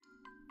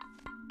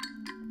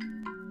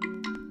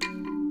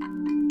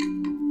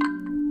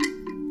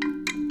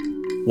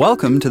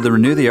Welcome to the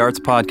Renew the Arts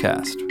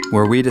podcast,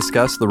 where we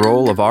discuss the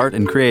role of art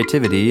and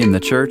creativity in the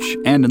church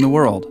and in the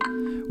world.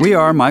 We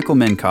are Michael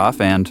Minkoff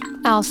and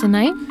Allison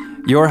Knight,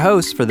 your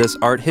hosts for this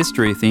art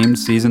history-themed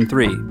Season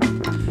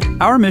 3.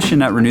 Our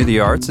mission at Renew the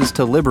Arts is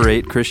to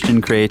liberate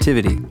Christian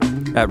creativity.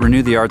 At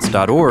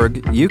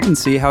renewthearts.org, you can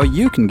see how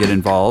you can get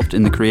involved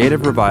in the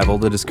creative revival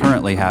that is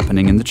currently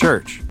happening in the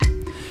church.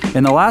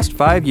 In the last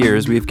 5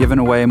 years, we've given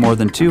away more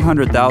than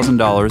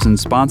 $200,000 in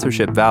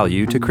sponsorship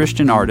value to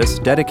Christian artists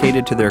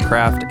dedicated to their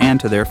craft and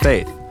to their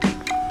faith.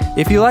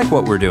 If you like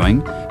what we're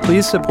doing,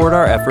 please support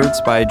our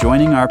efforts by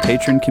joining our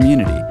patron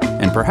community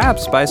and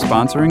perhaps by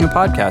sponsoring a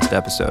podcast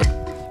episode.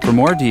 For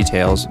more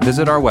details,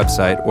 visit our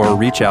website or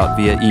reach out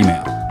via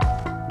email.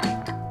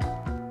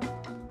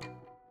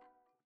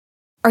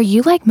 are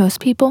you like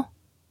most people?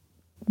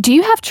 Do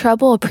you have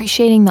trouble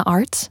appreciating the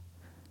arts?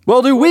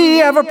 Well, do we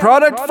have a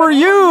product for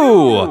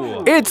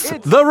you? It's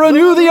the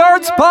Renew the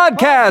Arts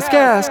podcast.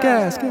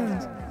 Gas.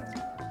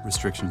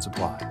 Restrictions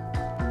apply.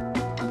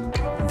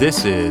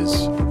 This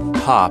is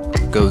Pop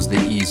Goes the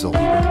Easel.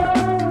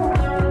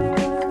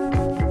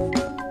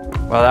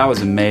 Well, that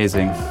was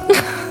amazing.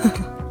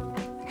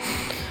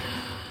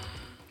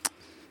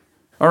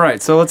 All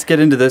right, so let's get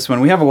into this one.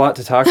 We have a lot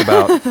to talk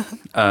about.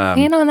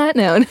 And on that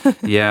note.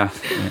 Yeah.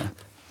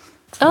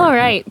 All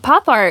right,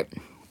 pop art.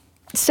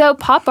 So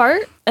pop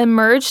art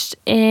emerged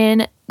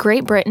in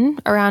Great Britain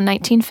around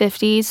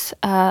 1950s.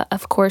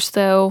 Of course,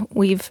 though,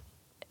 we've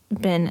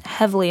been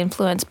heavily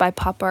influenced by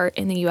pop art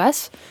in the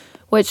U.S.,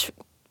 which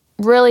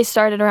really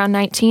started around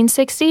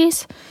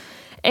 1960s,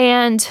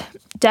 and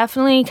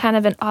definitely kind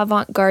of an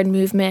avant-garde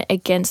movement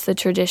against the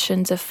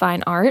traditions of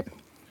fine art.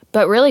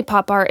 But really,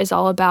 pop art is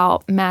all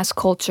about mass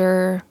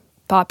culture,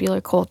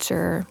 popular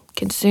culture,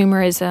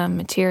 consumerism,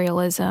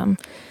 materialism.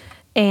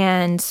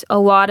 And a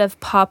lot of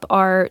pop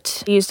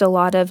art used a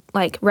lot of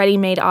like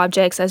ready-made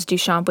objects, as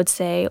Duchamp would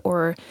say,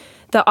 or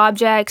the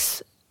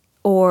objects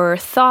or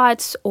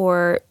thoughts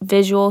or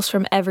visuals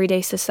from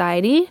everyday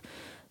society,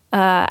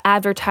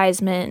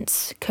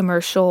 advertisements,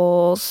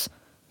 commercials,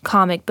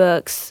 comic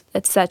books,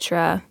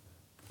 etc.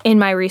 In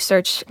my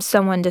research,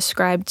 someone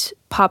described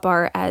pop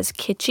art as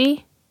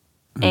kitschy,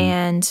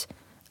 and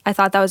I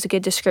thought that was a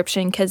good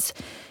description because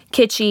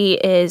kitschy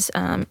is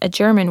a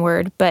German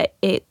word, but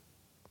it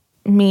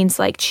means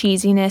like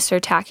cheesiness or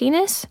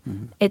tackiness.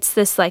 It's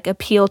this like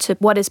appeal to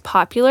what is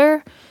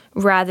popular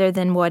rather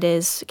than what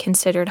is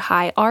considered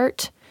high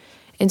art.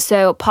 And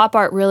so pop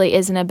art really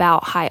isn't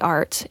about high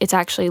art. It's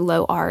actually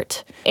low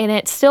art. And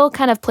it still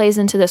kind of plays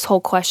into this whole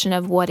question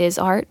of what is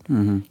art.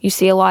 You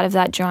see a lot of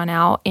that drawn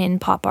out in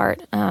pop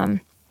art.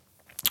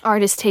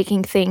 Art is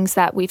taking things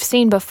that we've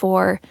seen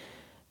before,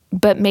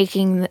 but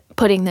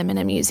putting them in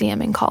a museum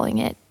and calling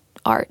it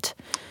art.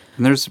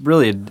 And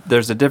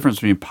there's a difference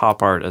between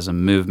pop art as a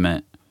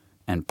movement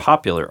and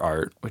popular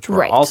art, which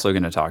we're also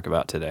going to talk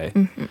about today.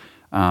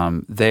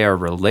 They are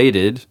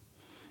related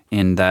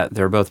in that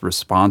they're both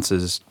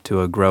responses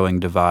to a growing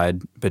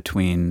divide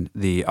between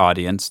the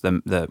audience,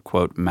 the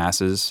quote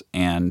masses,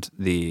 and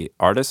the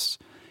artists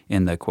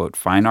in the quote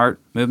fine art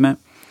movement.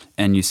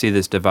 And you see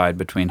this divide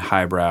between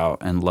highbrow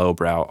and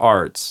lowbrow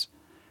arts.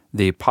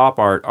 The pop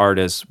art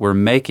artists were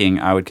making,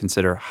 I would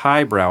consider,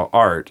 highbrow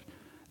art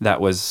that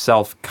was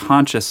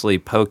self-consciously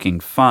poking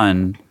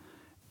fun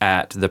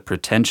at the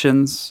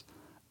pretensions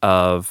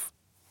of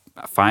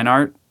fine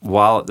art,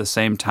 while at the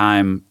same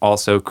time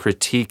also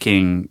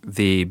critiquing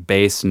the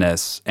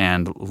baseness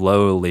and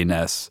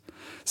lowliness.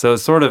 So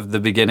it's sort of the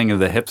beginning of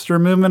the hipster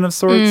movement of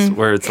sorts,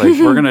 where it's like,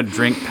 we're going to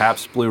drink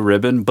Pabst Blue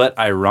Ribbon, but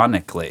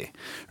ironically,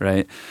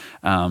 right?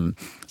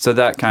 So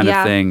that kind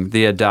of thing,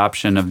 the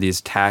adoption of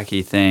these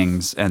tacky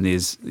things and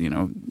these,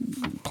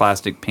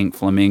 plastic pink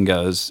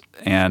flamingos,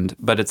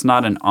 but it's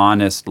not an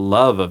honest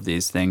love of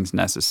these things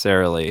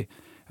necessarily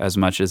as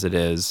much as it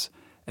is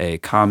a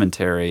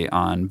commentary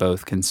on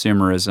both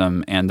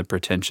consumerism and the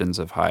pretensions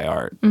of high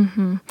art.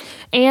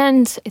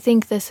 And I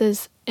think this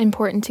is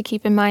important to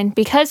keep in mind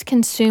because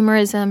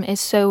consumerism is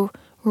so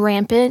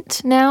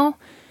rampant now.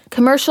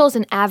 Commercials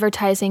and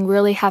advertising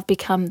really have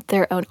become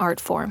their own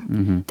art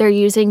form. They're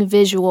using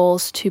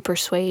visuals to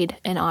persuade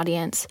an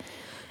audience.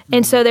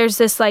 And so there's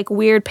this like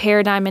weird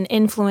paradigm and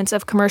influence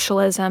of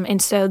commercialism.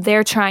 And so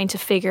they're trying to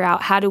figure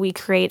out how do we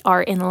create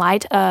art in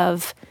light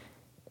of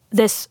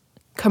this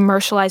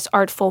commercialized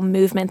artful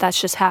movement that's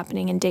just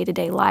happening in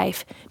day-to-day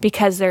life,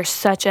 because there's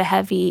such a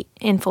heavy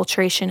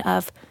infiltration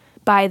of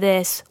buy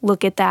this,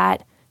 look at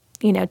that,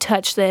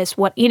 touch this,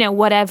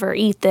 whatever,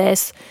 eat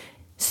this.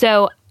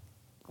 So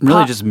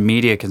really just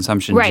media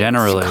consumption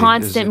generally.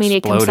 Constant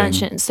media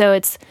consumption. So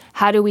it's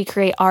how do we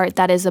create art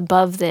that is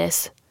above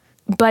this,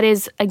 but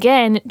is,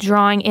 again,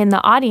 drawing in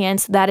the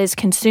audience that is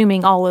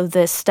consuming all of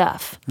this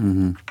stuff.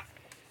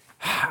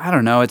 I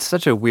don't know. It's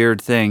such a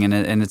weird thing,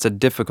 and it's a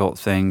difficult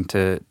thing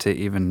to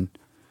even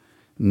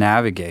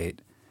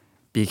navigate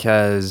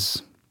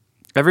because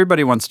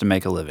everybody wants to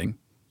make a living.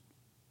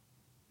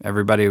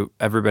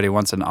 Everybody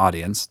wants an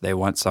audience. They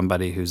want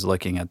somebody who's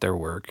looking at their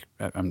work.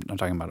 I'm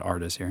talking about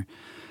artists here.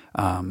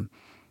 And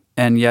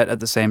yet, at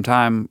the same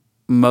time,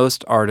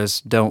 most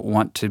artists don't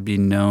want to be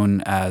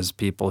known as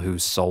people who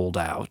sold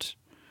out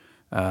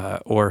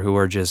or who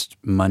are just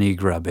money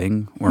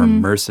grubbing or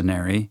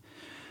mercenary.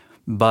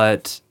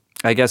 But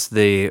I guess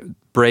the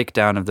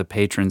breakdown of the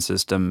patron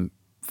system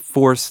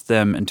forced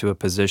them into a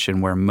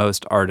position where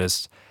most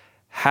artists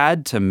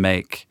had to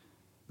make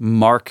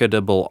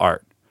marketable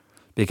art,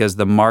 because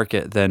the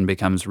market then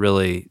becomes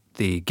really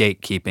the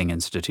gatekeeping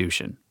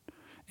institution.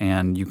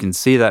 And you can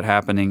see that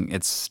happening.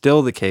 It's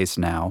still the case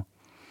now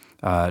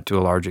to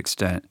a large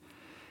extent.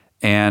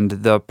 And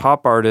the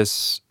pop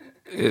artists,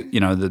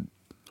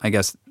 I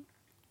guess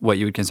what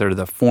you would consider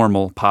the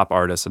formal pop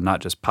artists and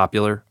not just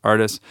popular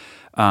artists,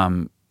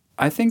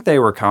 I think they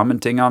were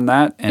commenting on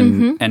that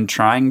and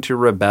trying to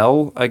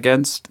rebel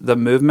against the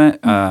movement.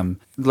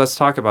 Let's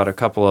talk about a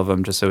couple of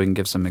them just so we can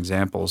give some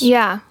examples.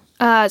 Yeah.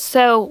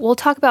 So we'll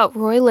talk about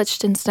Roy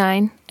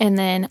Lichtenstein and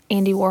then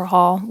Andy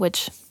Warhol,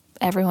 which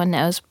everyone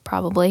knows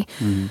probably.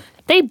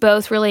 They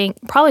both really,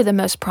 probably the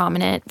most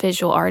prominent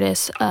visual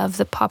artists of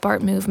the pop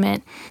art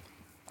movement.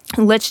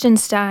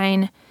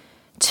 Lichtenstein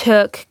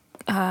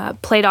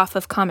played off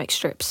of comic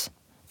strips,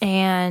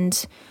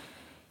 and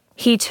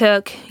he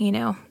took,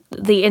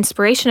 the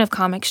inspiration of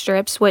comic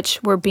strips,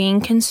 which were being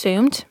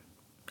consumed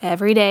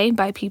every day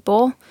by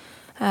people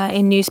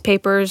in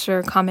newspapers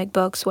or comic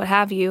books, what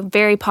have you,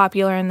 very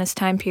popular in this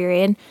time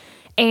period.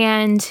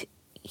 And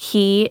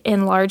he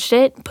enlarged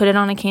it, put it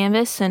on a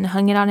canvas, and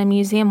hung it on a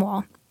museum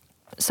wall.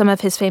 Some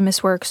of his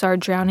famous works are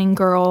Drowning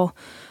Girl,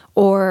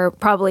 or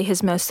probably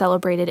his most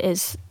celebrated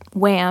is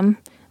Wham!,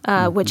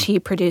 which he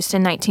produced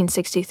in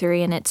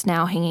 1963, and it's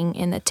now hanging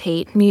in the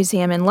Tate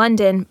Museum in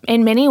London.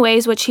 In many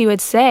ways, which he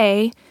would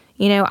say,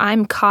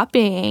 I'm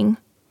copying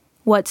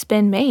what's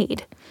been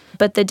made.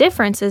 But the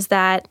difference is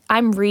that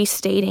I'm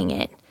restating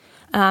it.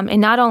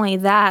 And not only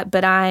that,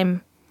 but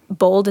I'm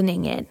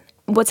boldening it.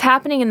 What's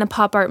happening in the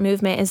pop art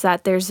movement is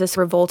that there's this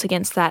revolt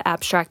against that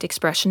abstract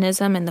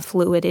expressionism and the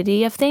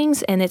fluidity of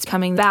things, and it's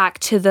coming back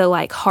to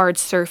the hard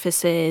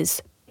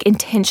surfaces,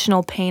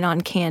 intentional paint on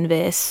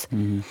canvas.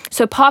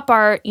 So pop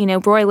art,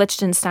 Roy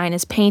Lichtenstein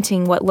is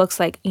painting what looks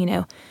like,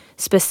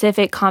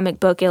 specific comic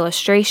book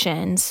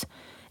illustrations,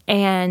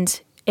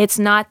 and it's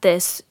not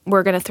this,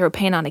 we're going to throw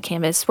paint on a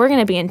canvas. We're going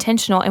to be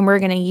intentional, and we're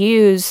going to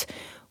use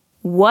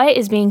what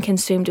is being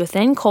consumed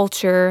within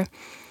culture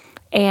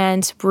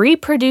and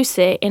reproduce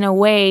it in a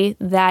way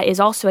that is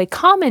also a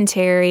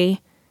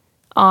commentary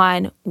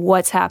on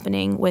what's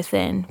happening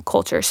within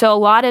culture. So a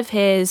lot of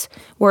his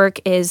work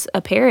is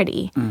a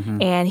parody,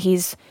 and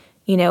he's,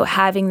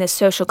 having this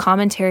social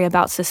commentary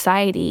about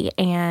society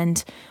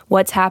and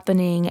what's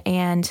happening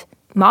and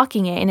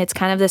mocking it. And it's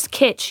kind of this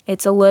kitsch.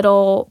 It's a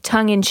little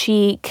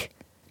tongue-in-cheek.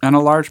 And a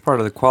large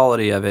part of the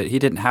quality of it, he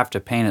didn't have to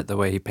paint it the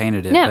way he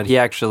painted it, but he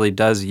actually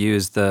does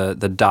use the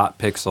dot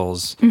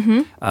pixels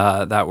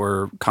that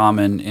were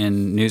common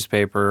in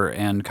newspaper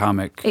and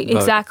comic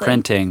book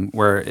printing,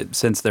 where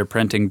since they're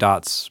printing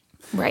dots,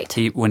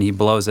 when he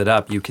blows it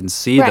up, you can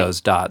see those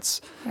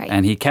dots.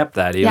 And he kept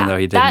that even though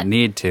he didn't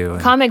need to.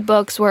 Comic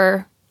books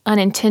were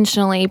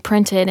unintentionally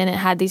printed, and it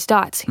had these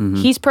dots.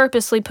 He's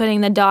purposely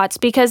putting the dots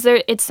because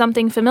it's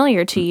something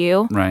familiar to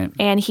you,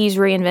 and he's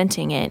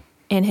reinventing it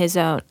in his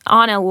own,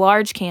 on a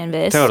large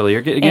canvas. Totally.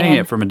 You're getting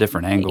it from a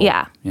different angle.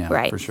 Yeah,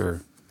 for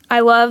sure.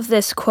 I love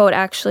this quote,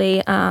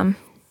 actually.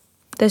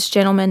 This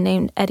gentleman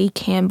named Eddie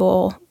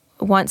Campbell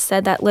once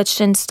said that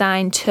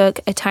Lichtenstein took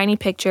a tiny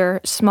picture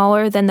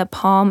smaller than the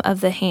palm of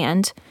the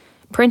hand,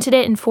 printed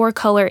it in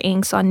 4-color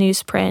inks on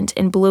newsprint,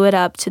 and blew it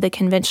up to the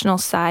conventional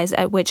size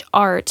at which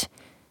art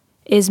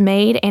is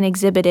made and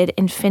exhibited,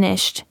 and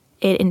finished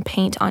it in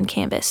paint on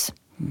canvas.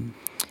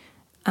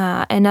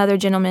 Another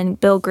gentleman,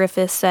 Bill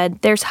Griffith,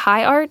 said, there's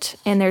high art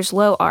and there's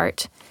low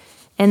art.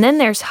 And then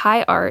there's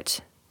high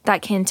art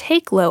that can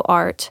take low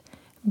art,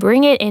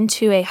 bring it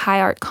into a high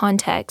art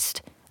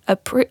context,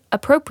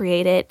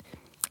 appropriate it,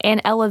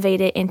 and elevate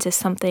it into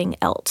something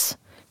else.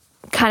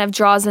 Kind of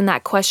draws in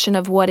that question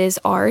of what is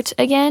art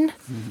again,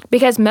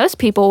 because most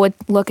people would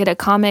look at a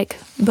comic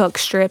book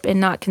strip and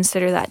not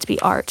consider that to be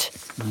art.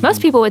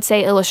 Most people would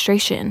say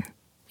illustration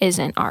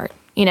isn't art.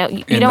 You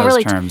don't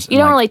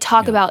really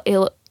talk about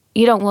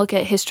you don't look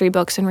at history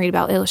books and read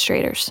about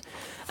illustrators.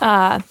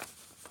 But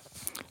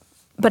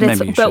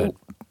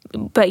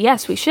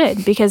yes, we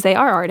should, because they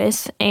are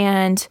artists.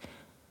 And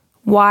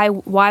why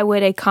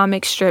would a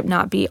comic strip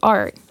not be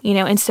art?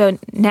 And so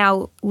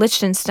now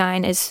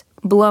Lichtenstein is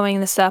blowing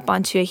this up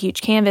onto a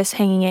huge canvas,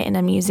 hanging it in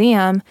a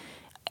museum,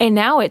 and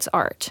now it's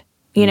art.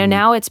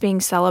 Now it's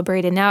being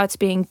celebrated. Now it's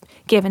being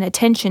given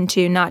attention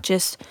to, not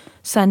just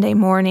Sunday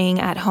morning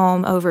at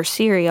home over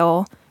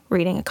cereal,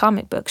 reading a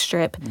comic book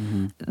strip.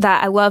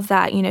 That I love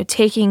that,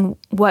 taking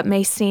what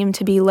may seem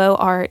to be low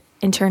art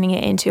and turning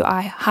it into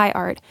high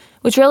art,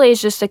 which really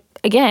is just, a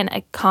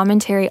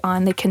commentary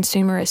on the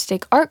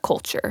consumeristic art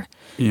culture.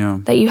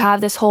 That you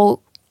have this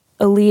whole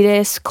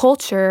elitist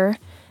culture,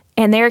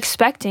 and they're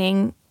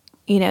expecting,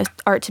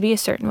 art to be a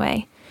certain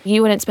way.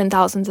 You wouldn't spend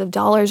thousands of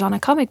dollars on a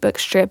comic book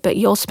strip, but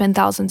you'll spend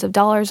thousands of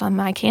dollars on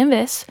my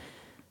canvas.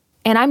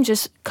 and I'm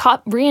just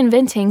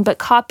reinventing but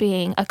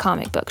copying a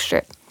comic book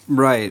strip.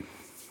 Right.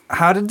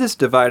 How did this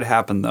divide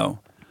happen, though?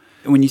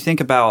 When you think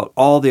about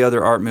all the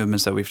other art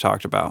movements that we've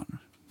talked about,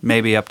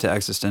 maybe up to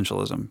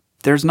existentialism,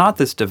 there's not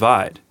this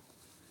divide.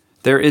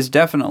 There is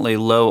definitely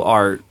low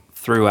art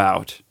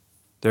throughout.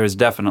 There is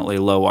definitely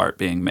low art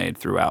being made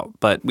throughout,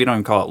 but we don't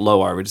even call it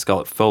low art. We just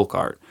call it folk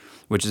art,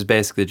 which is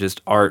basically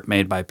just art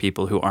made by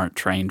people who aren't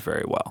trained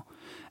very well.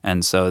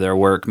 And so their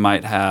work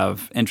might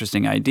have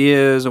interesting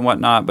ideas and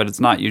whatnot, but it's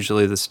not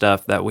usually the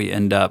stuff that we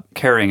end up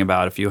caring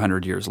about a few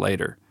hundred years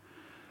later.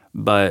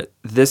 But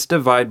this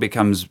divide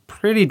becomes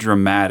pretty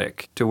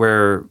dramatic to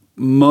where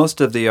most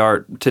of the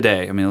art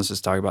today, I mean, let's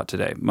just talk about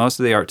today. Most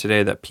of the art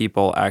today that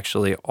people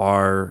actually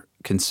are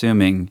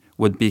consuming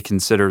would be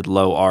considered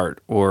low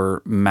art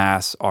or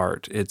mass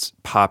art. It's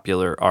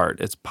popular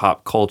art. It's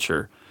pop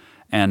culture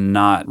and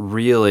not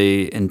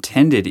really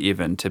intended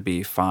even to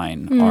be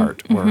fine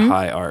art or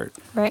high art.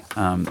 Right.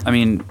 I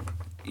mean,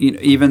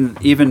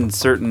 even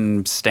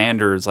certain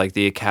standards like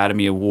the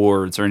Academy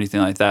Awards or anything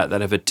like that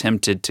have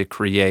attempted to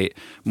create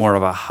more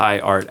of a high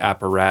art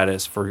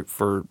apparatus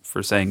for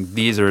saying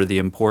these are the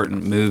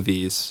important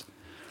movies.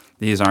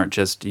 These aren't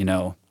just,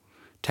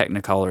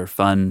 Technicolor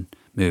fun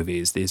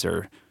movies. These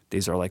are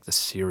like the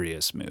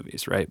serious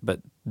movies, right?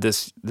 But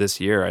this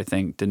year, I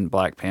think, didn't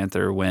Black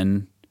Panther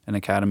win an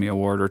Academy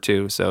Award or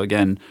two? So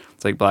again,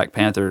 it's like Black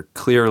Panther,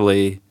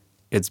 clearly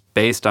it's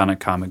based on a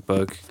comic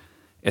book.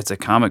 It's a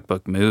comic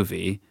book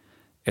movie.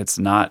 It's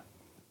not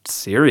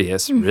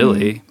serious,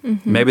 really.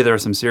 Maybe there are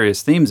some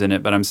serious themes in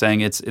it, but I'm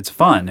saying it's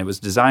fun. It was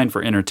designed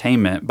for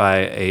entertainment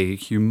by a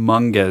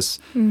humongous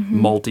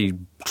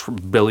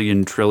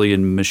multi-billion,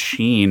 trillion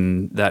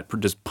machine that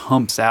just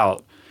pumps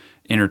out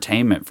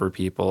entertainment for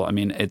people. I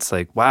mean, it's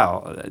like,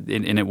 wow.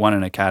 And it won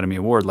an Academy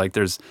Award. Like,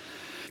 there's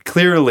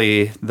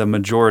clearly the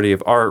majority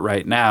of art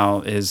right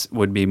now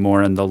would be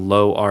more in the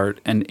low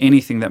art, and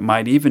anything that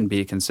might even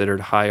be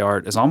considered high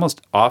art is almost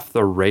off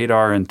the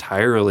radar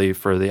entirely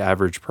for the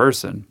average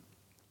person.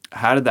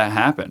 How did that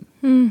happen?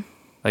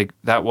 Like,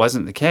 that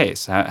wasn't the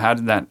case. How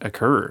did that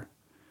occur?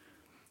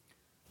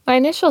 My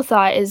initial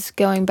thought is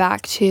going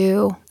back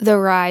to the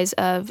rise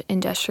of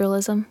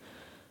industrialism.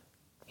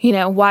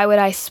 Why would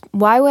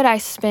I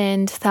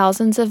spend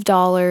thousands of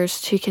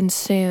dollars to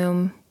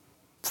consume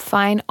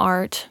fine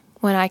art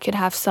when I could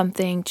have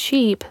something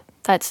cheap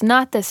that's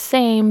not the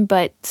same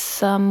but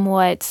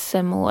somewhat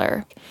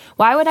similar?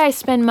 Why would I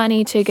spend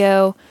money to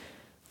go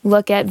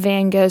look at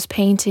Van Gogh's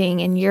painting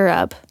in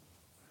Europe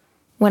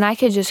when I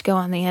could just go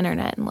on the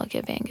internet and look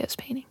at Van Gogh's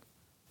painting?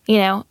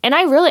 And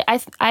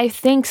I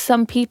think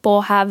some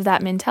people have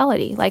that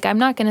mentality. Like, I'm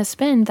not going to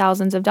spend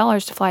thousands of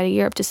dollars to fly to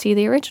Europe to see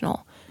the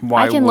original.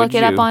 Why I can look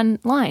it up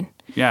online.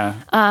 Yeah.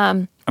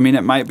 I mean,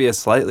 it might be a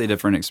slightly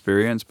different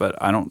experience, but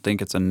I don't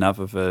think it's enough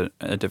of a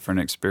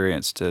different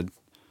experience to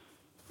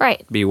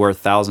be worth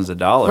thousands of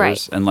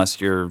dollars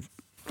unless your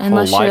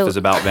whole life is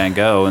about Van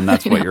Gogh and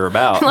that's what you're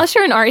about. Unless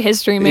you're an art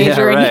history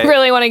major and you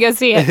really want to go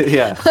see it.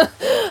 Yeah.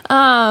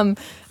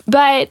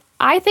 But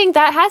I think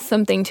that has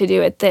something to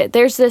do with it.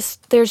 There's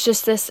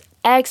just this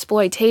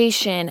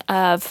exploitation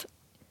of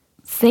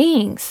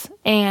things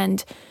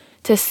and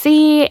to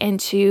see and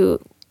to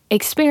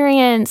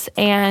experience,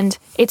 and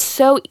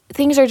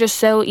things are just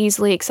so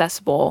easily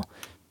accessible,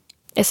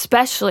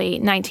 especially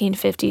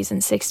 1950s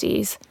and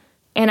 60s.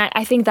 And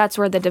I think that's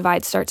where the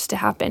divide starts to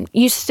happen.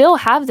 You still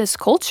have this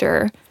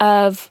culture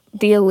of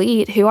the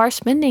elite who are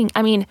spending,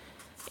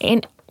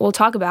 and we'll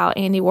talk about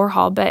Andy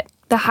Warhol, but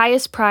the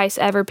highest price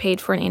ever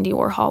paid for an Andy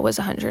Warhol was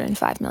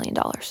 $105 million.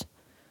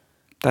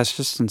 That's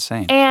just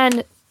insane.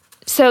 And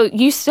so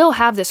you still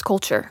have this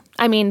culture.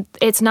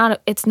 It's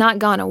not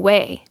gone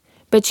away,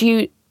 but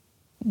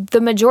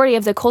the majority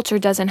of the culture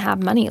doesn't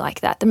have money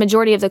like that. The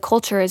majority of the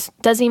culture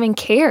doesn't even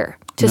care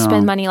to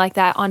spend money like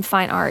that on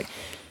fine art.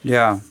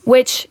 Yeah.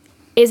 Which,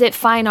 is it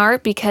fine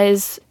art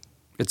because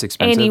it's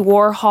expensive? Andy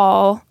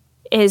Warhol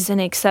is an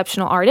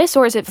exceptional artist,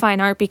 or is it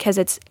fine art because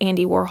it's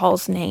Andy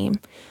Warhol's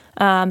name?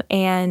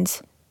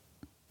 And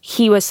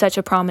he was such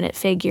a prominent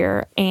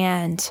figure,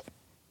 and,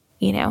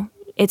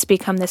 it's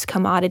become this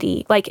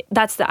commodity. Like,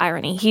 that's the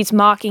irony. He's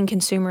mocking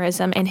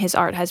consumerism, and his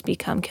art has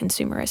become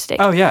consumeristic.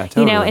 Oh yeah,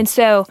 totally. And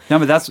so no,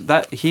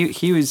 but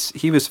he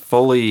was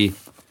fully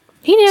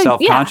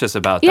self-conscious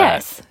about that.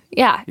 Yes,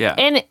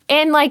 yeah.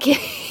 And like,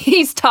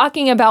 he's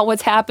talking about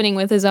what's happening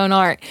with his own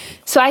art.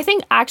 So I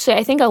think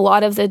a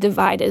lot of the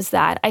divide is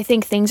that I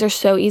think things are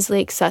so easily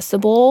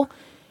accessible.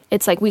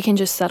 It's like we can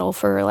just settle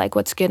for like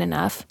what's good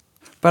enough.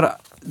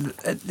 But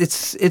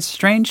it's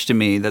strange to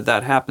me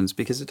that happens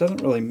because it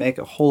doesn't really make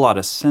a whole lot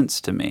of sense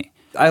to me.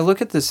 I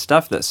look at this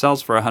stuff that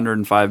sells for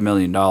 $105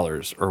 million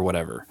or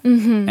whatever,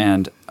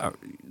 and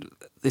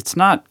it's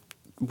not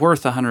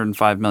worth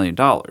 $105 million.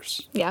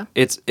 Yeah.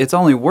 It's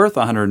only worth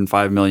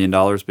 $105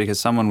 million because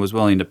someone was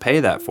willing to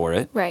pay that for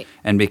it. Right.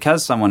 And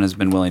because someone has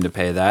been willing to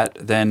pay that,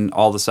 then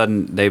all of a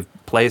sudden they've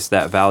placed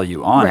that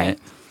value on it.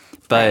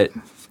 But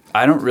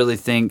I don't really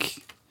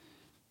think...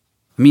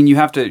 you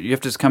have to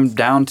just come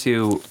down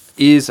to,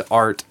 is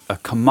art a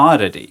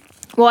commodity?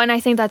 Well, and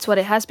I think that's what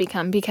it has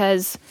become,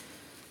 because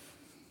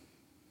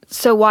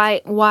so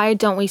why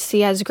don't we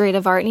see as great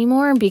of art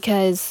anymore?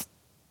 Because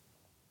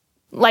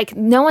like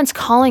no one's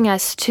calling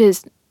us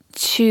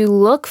to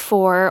look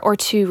for or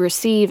to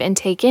receive and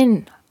take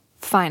in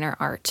finer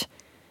art,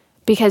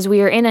 because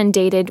we are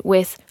inundated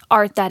with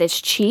art that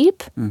is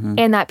cheap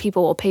and that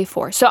people will pay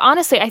for. So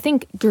honestly, I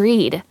think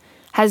greed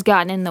has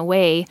gotten in the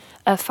way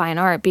of fine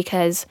art,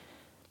 because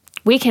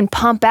we can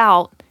pump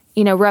out,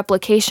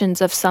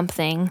 replications of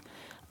something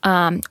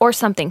or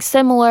something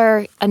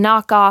similar, a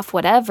knockoff,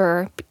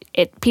 whatever.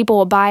 People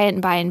will buy it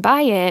and buy and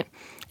buy it,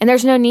 and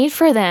there's no need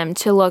for them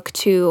to look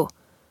to,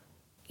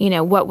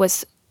 what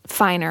was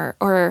finer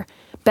or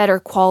better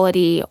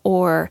quality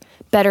or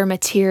better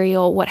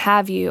material, what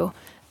have you.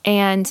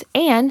 And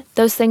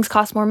those things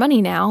cost more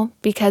money now,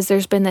 because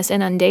there's been this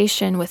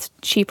inundation with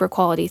cheaper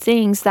quality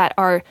things that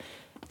are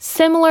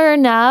similar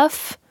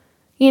enough,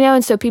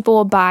 and so people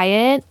will buy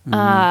it.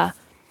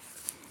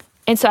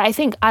 And so I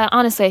think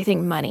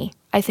money.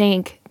 I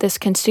think this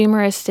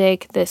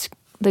consumeristic,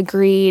 the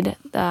greed,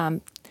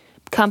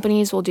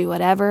 companies will do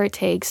whatever it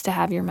takes to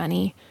have your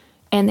money,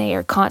 and they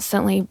are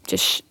constantly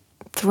just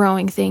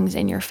throwing things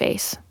in your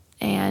face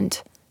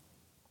and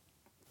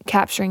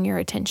capturing your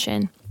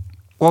attention.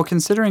 Well,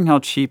 considering how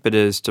cheap it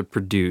is to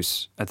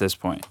produce at this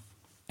point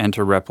and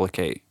to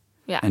replicate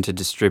and to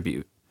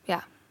distribute,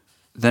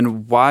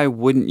 then why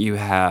wouldn't you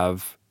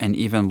have an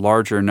even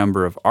larger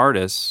number of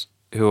artists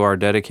who are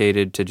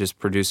dedicated to just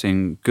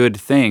producing good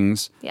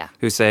things,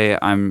 who say,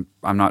 I'm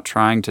not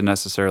trying to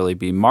necessarily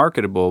be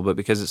marketable, but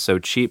because it's so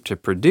cheap to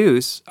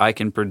produce, I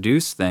can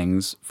produce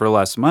things for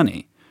less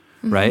money,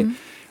 right?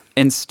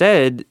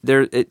 Instead,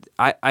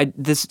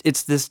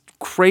 it's this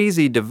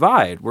crazy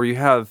divide where you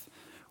have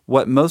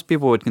what most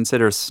people would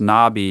consider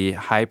snobby,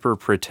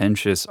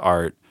 hyper-pretentious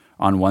art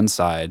on one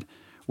side,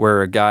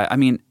 where a guy,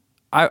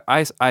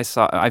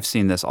 I've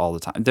seen this all the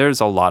time.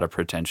 There's a lot of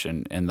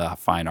pretension in the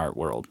fine art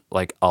world,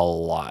 like a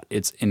lot.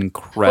 It's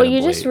incredibly Well,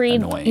 you just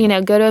read,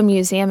 annoying. Go to a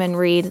museum and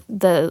read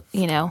the,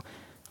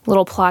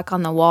 little plaque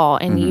on the wall,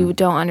 and you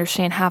don't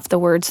understand half the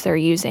words they're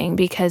using,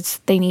 because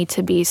they need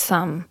to be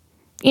some,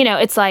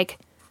 it's like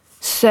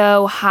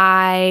so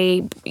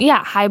highbrow,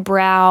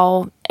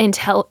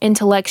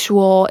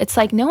 intellectual. It's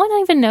like no one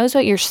even knows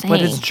what you're saying.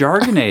 But it's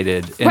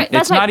jargonated. And right,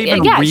 it's not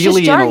even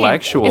really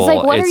intellectual. It's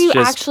like, what are you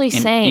just actually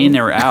saying? In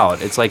or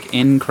out. It's like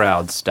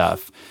in-crowd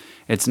stuff.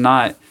 It's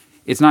not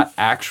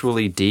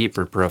actually deep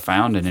or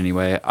profound in any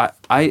way.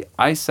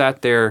 I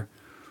sat there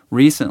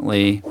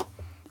recently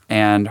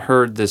and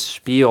heard this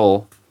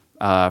spiel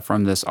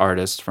from this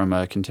artist, from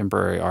a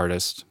contemporary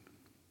artist,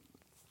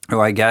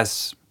 who I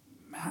guess,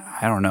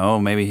 I don't know,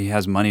 maybe he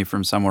has money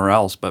from somewhere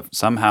else, but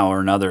somehow or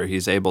another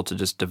he's able to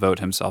just devote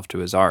himself to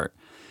his art.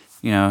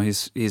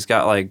 He's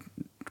got like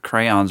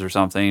crayons or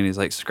something, and he's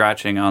like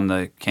scratching on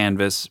the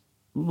canvas,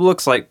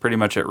 looks like pretty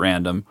much at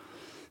random.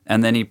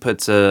 And then he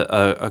puts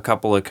a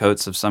couple of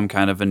coats of some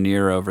kind of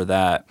veneer over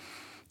that,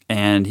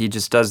 and he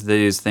just does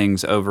these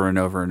things over and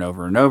over and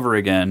over and over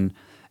again.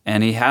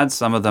 And he had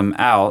some of them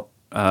out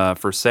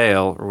for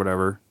sale or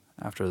whatever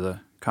after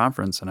the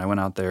conference, and I went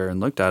out there and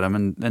looked at him,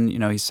 and then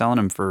he's selling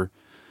them for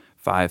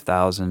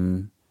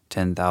 $5,000,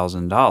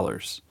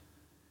 $10,000.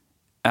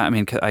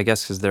 I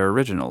guess because they're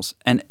originals.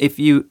 And if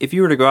you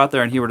were to go out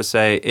there and he were to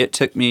say, it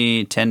took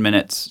me 10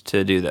 minutes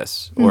to do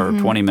this, or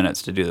 20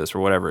 minutes to do this, or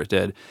whatever it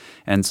did,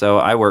 and so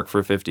I work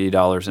for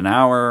 $50 an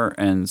hour,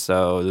 and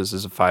so this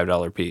is a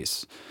 $5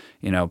 piece,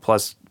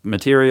 plus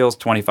materials,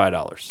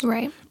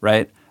 $25.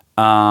 Right?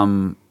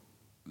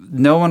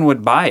 No one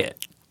would buy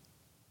it.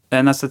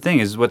 And that's the thing,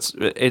 is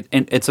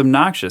it's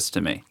obnoxious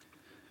to me,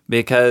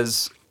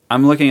 because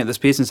I'm looking at this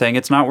piece and saying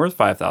it's not worth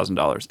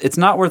 $5,000. It's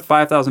not worth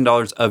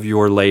 $5,000 of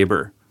your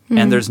labor,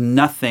 and there's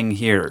nothing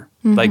here.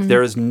 Like,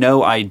 there is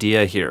no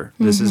idea here.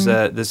 This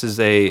is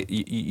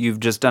you've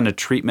just done a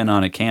treatment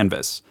on a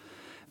canvas,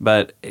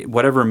 but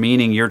whatever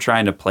meaning you're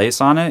trying to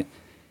place on it,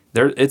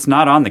 it's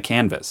not on the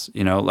canvas.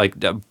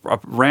 Like a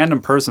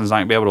random person's not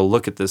gonna be able to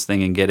look at this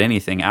thing and get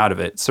anything out of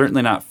it.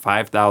 Certainly not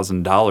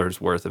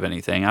 $5,000 worth of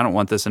anything. I don't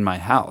want this in my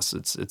house.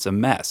 It's a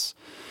mess.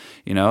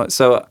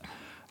 So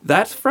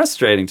that's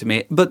frustrating to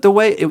me. But the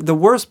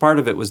worst part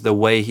of it was the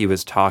way he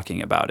was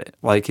talking about it.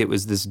 Like, it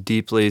was this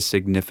deeply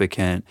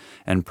significant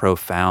and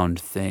profound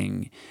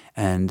thing.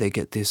 And they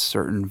get this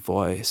certain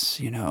voice,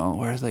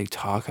 where they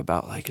talk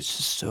about, like, it's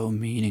just so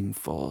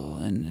meaningful.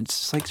 And it's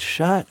just like,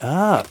 shut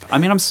up.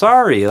 I'm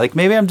sorry. Like,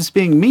 maybe I'm just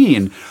being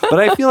mean. But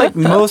I feel like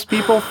most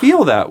people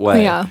feel that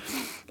way. Yeah.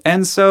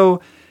 And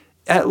so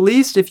at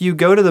least if you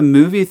go to the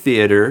movie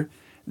theater,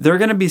 they're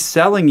going to be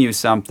selling you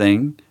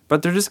something,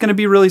 but they're just going to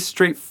be really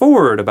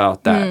straightforward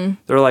about that.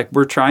 They're like,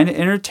 we're trying to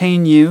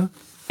entertain you,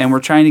 and we're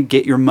trying to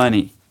get your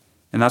money.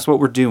 And that's what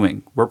we're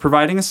doing. We're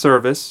providing a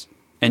service,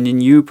 and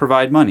then you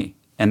provide money.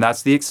 And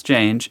that's the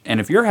exchange. And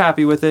if you're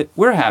happy with it,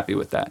 we're happy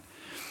with that.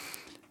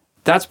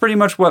 That's pretty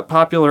much what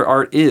popular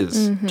art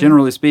is,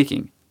 generally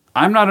speaking.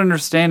 I'm not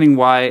understanding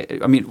why,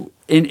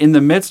 in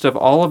the midst of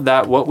all of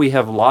that, what we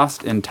have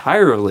lost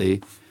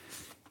entirely,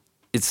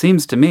 it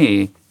seems to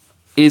me,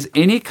 is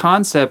any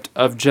concept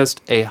of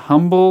just a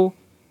humble,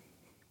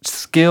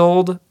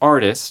 skilled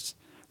artist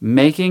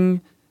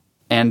making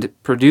and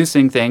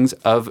producing things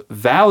of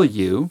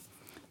value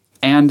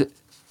and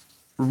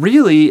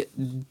really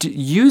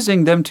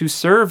using them to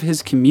serve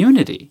his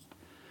community.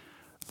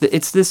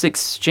 It's this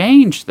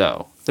exchange,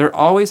 though. There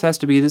always has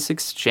to be this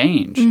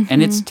exchange.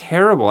 And it's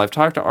terrible. I've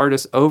talked to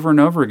artists over and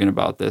over again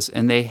about this,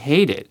 and they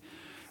hate it.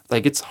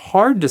 Like, it's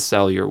hard to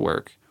sell your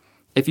work.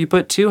 If you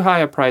put too high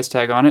a price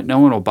tag on it, no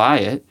one will buy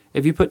it.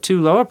 If you put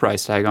too low a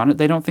price tag on it,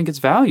 they don't think it's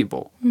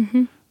valuable.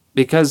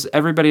 Because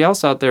everybody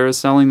else out there is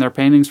selling their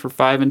paintings for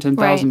 $5,000 and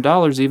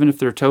 $10,000, even if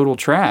they're total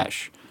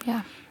trash.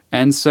 Yeah.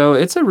 And so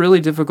it's a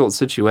really difficult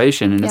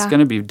situation, and it's going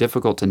to be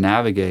difficult to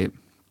navigate.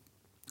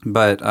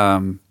 But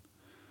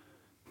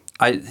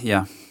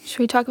Should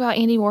we talk about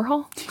Andy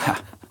Warhol?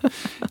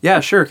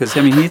 Yeah, sure. Because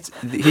I mean,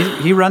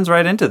 he runs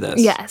right into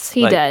this. Yes,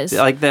 he does.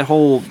 Like the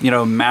whole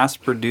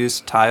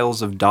mass-produced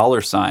tiles of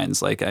dollar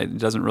signs. Like it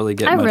doesn't really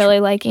get. I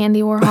really like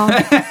Andy Warhol.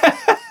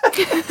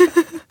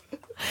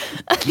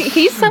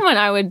 He's someone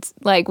I would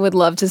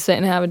love to sit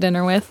and have a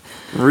dinner with.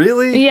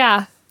 Really?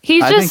 Yeah.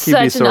 He's I just think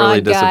he'd be such an sorely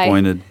odd guy.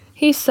 disappointed.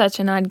 He's such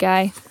an odd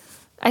guy.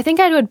 I think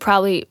I would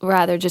probably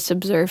rather just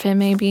observe him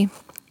maybe,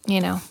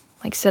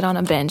 like sit on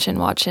a bench and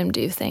watch him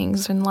do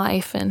things in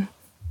life, and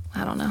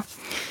I don't know.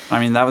 I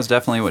mean, that was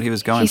definitely what he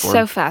was going for. He's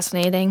so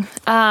fascinating.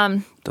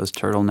 Those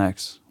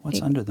turtlenecks.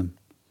 What's under them?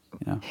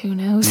 Who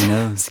knows? Who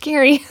knows?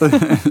 Scary.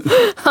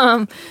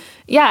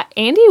 Yeah,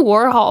 Andy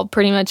Warhol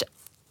pretty much,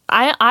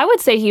 I would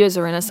say he was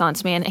a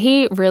Renaissance man.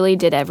 He really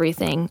did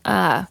everything.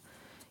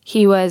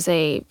 He was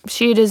a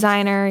shoe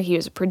designer. He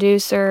was a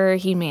producer.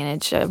 He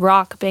managed a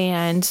rock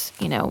band.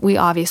 We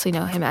obviously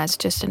know him as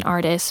just an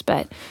artist,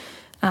 but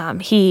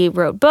he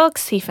wrote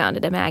books. He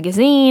founded a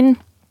magazine.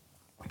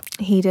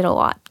 He did a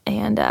lot.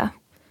 And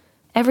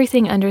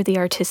everything under the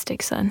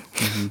artistic sun.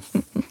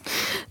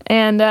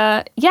 And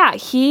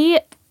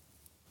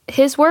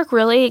his work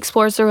really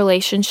explores the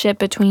relationship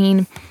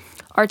between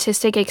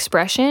artistic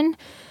expression,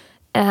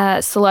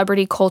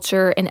 celebrity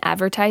culture, and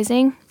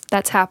advertising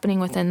that's happening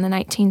within the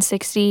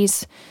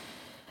 1960s.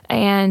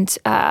 And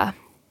I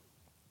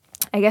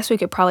guess we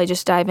could probably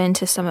just dive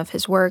into some of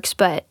his works,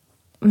 but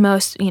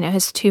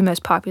his two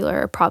most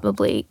popular are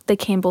probably the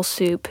Campbell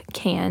Soup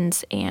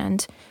cans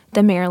and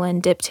the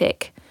Maryland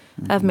diptych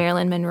of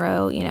Marilyn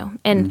Monroe,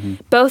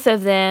 And both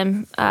of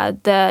them,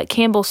 the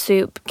Campbell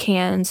Soup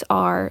cans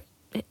are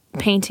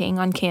painting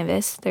on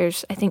canvas.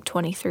 There's, I think,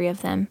 23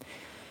 of them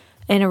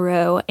in a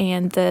row.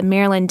 And the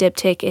Maryland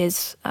diptych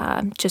is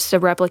just a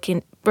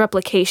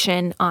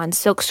replication on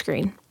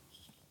silkscreen.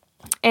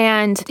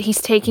 And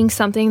he's taking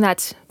something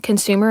that's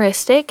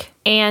consumeristic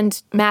and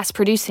mass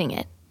producing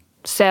it.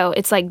 So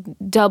it's like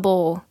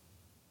double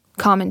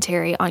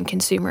commentary on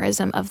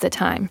consumerism of the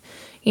time.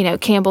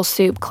 Campbell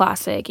Soup,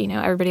 classic.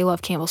 Everybody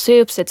loved Campbell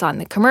Soups. It's on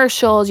the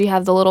commercials. You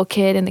have the little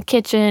kid in the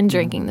kitchen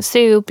drinking the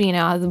soup,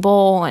 out of the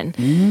bowl. And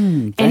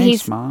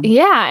thanks, Mom.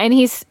 Yeah, and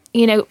he's,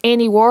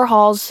 Andy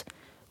Warhol's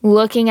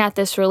looking at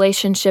this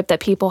relationship that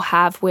people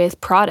have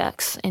with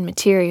products and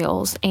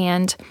materials.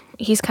 And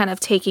he's kind of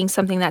taking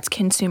something that's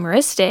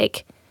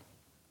consumeristic,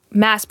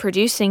 mass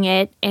producing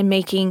it, and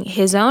making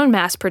his own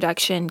mass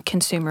production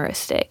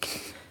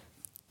consumeristic.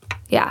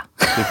 Yeah.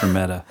 Super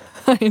meta.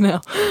 I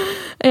know.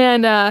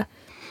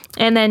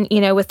 And then,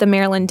 with the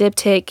Maryland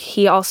diptych,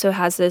 he also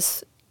has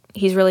this,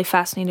 he's really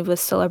fascinated with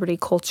celebrity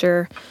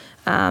culture,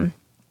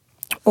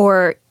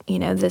 or,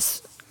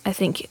 this, I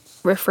think,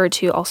 referred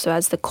to also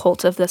as the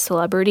cult of the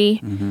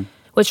celebrity,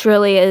 which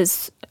really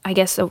is, I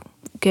guess, a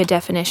good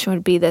definition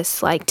would be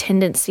this,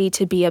 tendency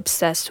to be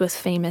obsessed with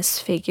famous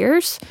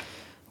figures,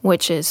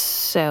 which is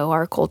so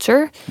our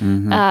culture,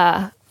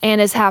 and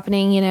is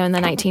happening, in the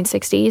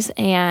 1960s.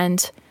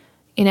 And,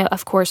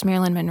 of course,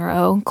 Marilyn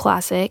Monroe,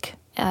 classic.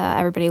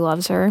 Everybody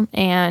loves her.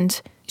 And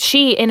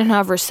she, in and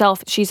of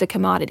herself, she's a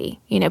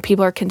commodity.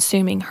 People are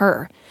consuming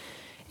her.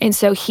 And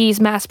so he's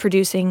mass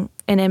producing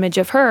an image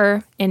of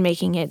her and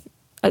making it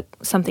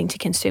something to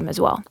consume as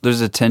well.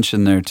 There's a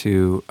tension there,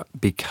 too,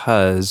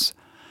 because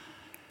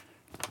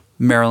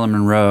Marilyn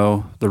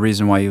Monroe, the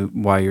reason why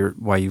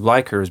you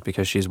like her is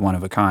because she's one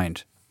of a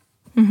kind.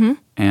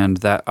 And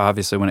that,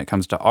 obviously, when it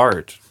comes to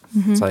art,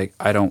 it's like,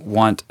 I don't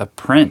want a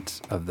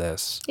print of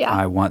this. Yeah.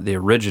 I want the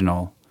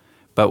original.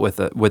 But with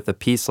a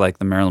piece like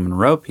the Marilyn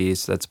Monroe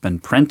piece that's been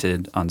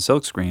printed on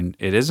silkscreen,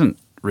 it isn't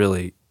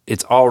really,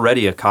 it's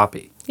already a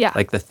copy. Yeah.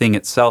 Like the thing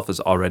itself is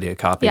already a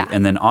copy. Yeah.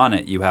 And then on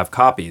it, you have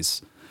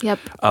copies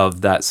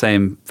of that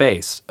same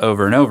face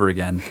over and over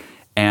again.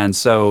 And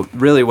so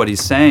really what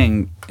he's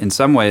saying in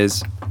some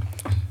ways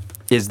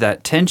is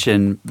that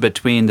tension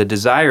between the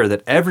desire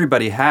that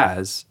everybody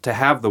has to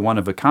have the one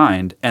of a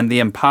kind and the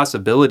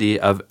impossibility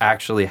of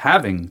actually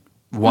having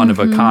one of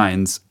a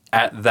kinds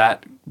at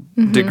that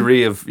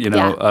degree of,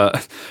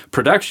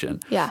 production.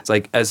 Yeah. It's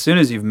like as soon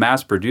as you've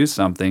mass produced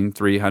something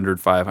 300,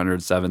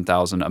 500,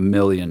 7,000, a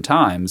million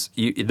times,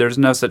 there's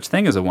no such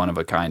thing as a one of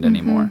a kind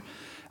anymore.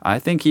 I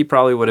think he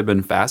probably would have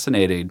been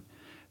fascinated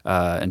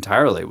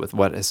entirely with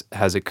what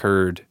has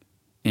occurred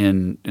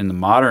in the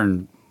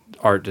modern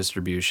art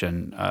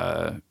distribution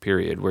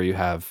period, where you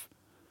have,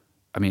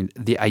 I mean,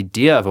 the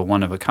idea of a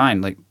one of a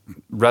kind, like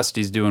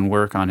Rusty's doing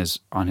work on his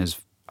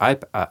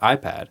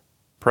iPad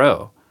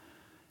Pro,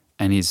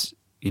 and he's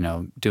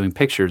doing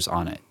pictures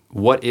on it.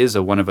 What is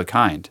a one of a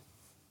kind?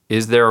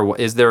 Is there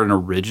an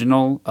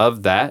original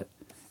of that?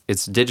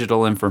 It's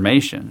digital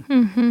information.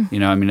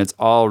 Mm-hmm. It's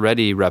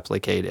already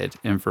replicated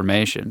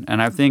information.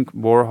 And I think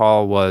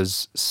Warhol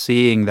was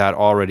seeing that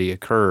already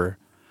occur,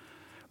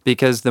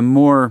 because the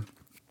more,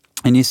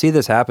 and you see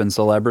this happen,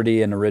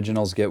 celebrity and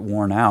originals get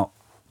worn out.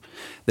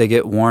 They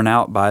get worn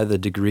out by the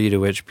degree to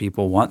which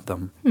people want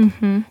them.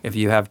 Mm-hmm. If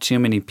you have too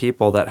many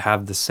people that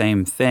have the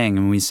same thing,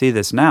 and we see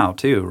this now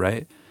too,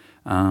 right?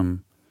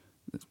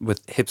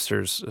 With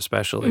hipsters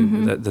especially,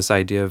 mm-hmm. this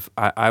idea of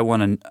I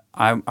want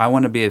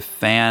to be a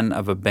fan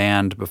of a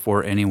band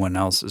before anyone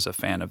else is a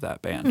fan of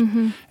that band.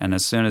 Mm-hmm. And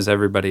as soon as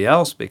everybody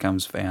else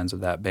becomes fans of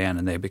that band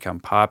and they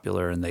become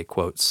popular and they,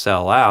 quote,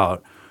 sell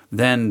out,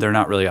 then they're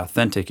not really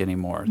authentic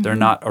anymore. Mm-hmm. They're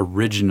not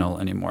original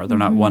anymore. They're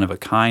not one of a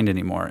kind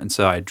anymore. And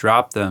so I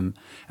drop them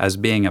as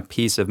being a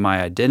piece of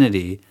my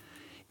identity,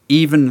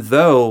 even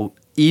though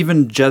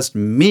even just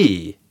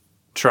me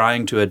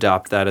trying to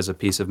adopt that as a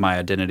piece of my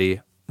identity,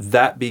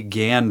 that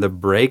began the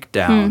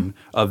breakdown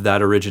of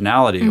that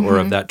originality or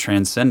of that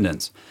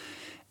transcendence.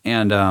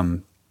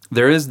 And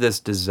there is this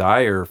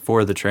desire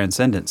for the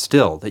transcendent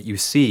still that you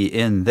see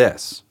in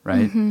this,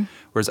 right? Mm-hmm.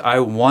 Whereas I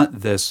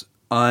want this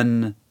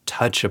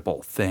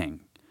untouchable thing.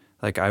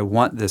 Like, I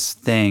want this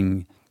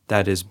thing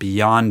that is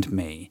beyond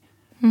me.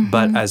 Mm-hmm.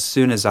 But as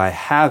soon as I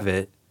have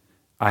it,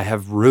 I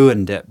have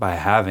ruined it by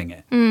having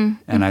it.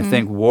 Mm-hmm. And I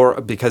think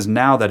because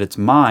now that it's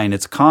mine,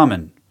 it's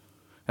common.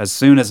 As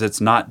soon as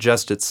it's not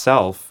just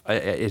itself,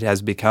 it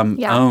has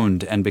become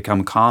owned and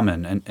become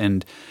common.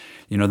 And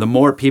the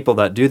more people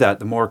that do that,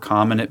 the more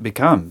common it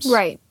becomes.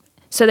 Right.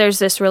 So there's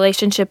this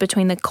relationship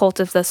between the cult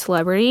of the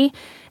celebrity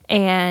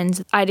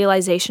and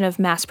idealization of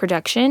mass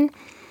production.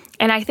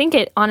 And I think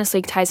it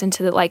honestly ties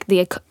into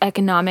the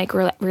economic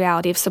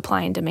reality of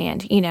supply and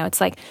demand.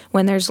 It's like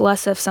when there's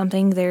less of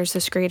something, there's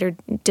this greater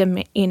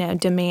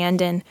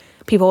demand, and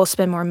people will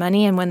spend more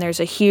money. And when there's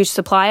a huge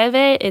supply of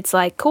it, it's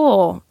like,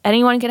 cool,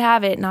 anyone could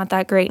have it, not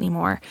that great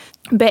anymore.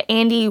 But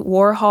Andy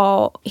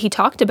Warhol, he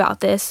talked about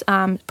this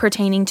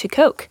pertaining to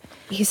Coke.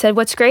 He said,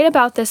 what's great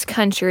about this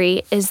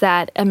country is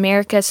that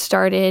America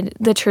started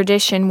the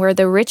tradition where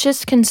the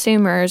richest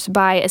consumers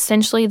buy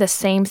essentially the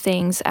same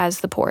things as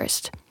the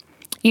poorest.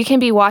 You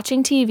can be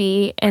watching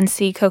TV and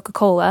see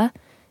Coca-Cola,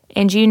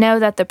 and you know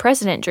that the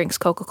president drinks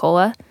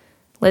Coca-Cola,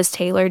 Liz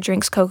Taylor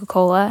drinks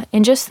Coca-Cola,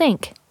 and just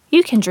think,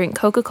 you can drink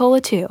Coca-Cola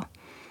too.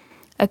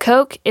 A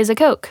Coke is a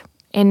Coke,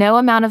 and no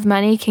amount of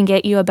money can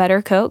get you a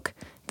better Coke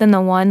than the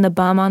one the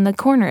bum on the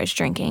corner is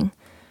drinking.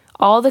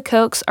 All the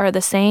Cokes are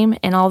the same,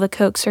 and all the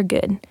Cokes are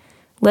good.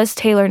 Liz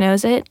Taylor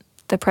knows it,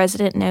 the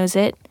president knows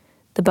it,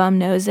 the bum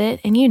knows it,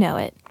 and you know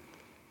it.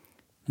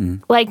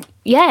 Like,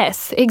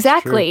 yes,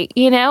 exactly,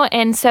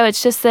 and so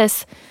it's just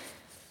this,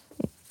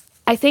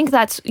 I think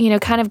that's,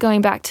 kind of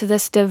going back to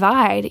this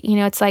divide,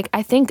 it's like,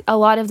 I think a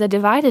lot of the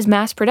divide is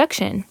mass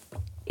production.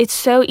 It's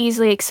so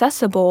easily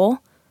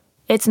accessible,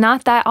 it's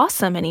not that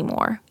awesome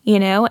anymore,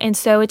 and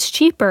so it's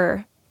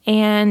cheaper,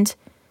 and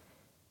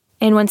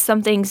when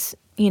something's,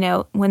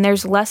 when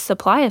there's less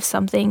supply of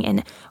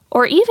something,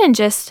 or even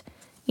just,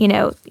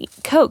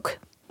 Coke,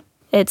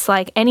 it's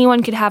like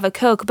anyone could have a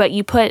Coke, but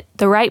you put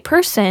the right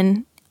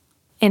person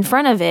in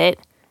front of it,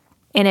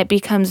 and it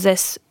becomes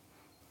this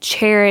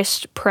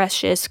cherished,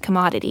 precious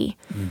commodity.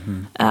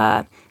 Mm-hmm.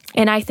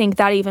 And I think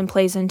that even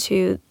plays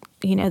into,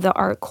 the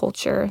art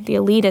culture, the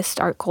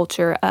elitist art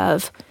culture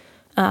of,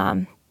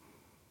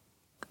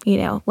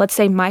 let's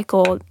say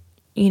Michael,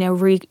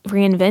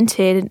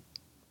 reinvented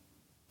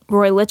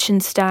Roy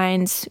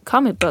Lichtenstein's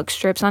comic book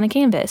strips on a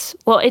canvas.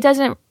 Well, it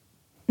doesn't,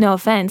 no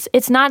offense,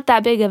 it's not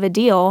that big of a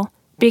deal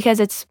because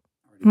it's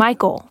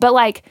Michael.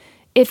 But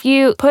if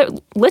you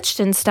put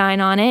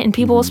Lichtenstein on it, and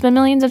people will spend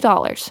millions of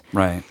dollars.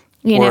 Right.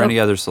 Or any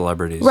other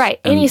celebrities.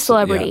 Right. Any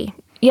celebrity.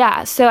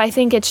 Yeah. So I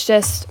think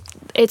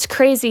it's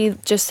crazy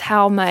just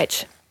how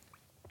much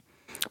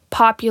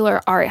popular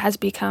art has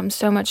become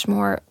so much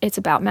more. It's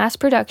about mass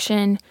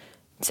production.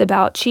 It's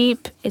about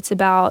cheap. It's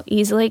about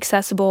easily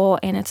accessible.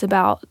 And it's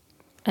about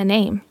a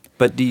name.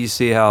 But do you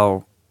see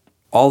how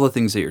all the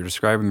things that you're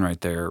describing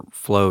right there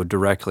flow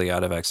directly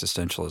out of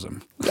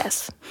existentialism?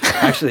 Yes.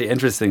 Actually,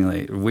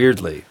 interestingly,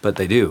 weirdly, but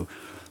they do.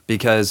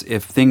 Because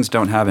if things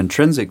don't have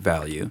intrinsic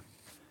value,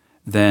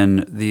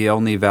 then the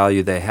only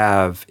value they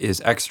have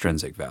is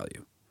extrinsic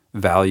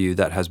value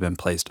that has been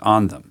placed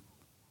on them.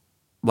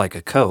 Like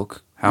a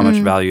Coke, how much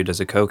value does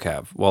a Coke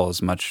have? Well,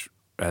 as much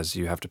as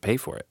you have to pay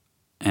for it.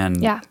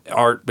 And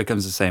art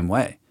becomes the same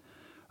way.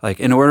 Like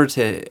in order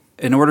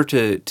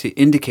to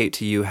indicate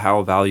to you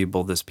how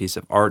valuable this piece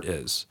of art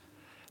is,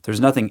 there's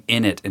nothing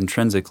in it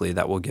intrinsically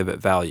that will give it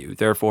value.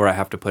 Therefore, I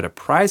have to put a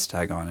price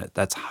tag on it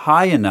that's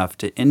high enough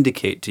to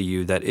indicate to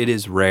you that it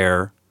is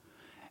rare,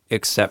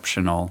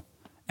 exceptional,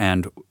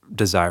 and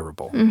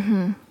desirable.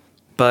 Mm-hmm.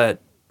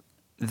 But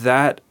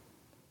that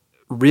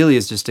really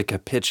is just a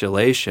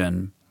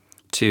capitulation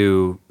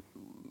to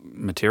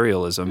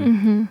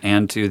materialism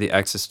and to the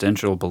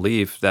existential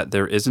belief that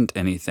there isn't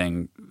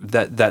anything,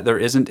 that there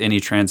isn't any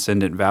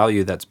transcendent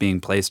value that's being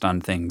placed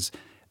on things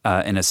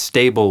in a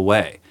stable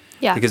way.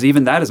 Yeah. Because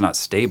even that is not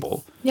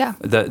stable. Yeah.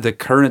 The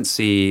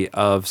currency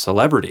of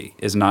celebrity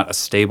is not a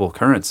stable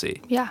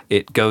currency. Yeah.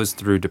 It goes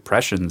through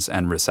depressions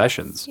and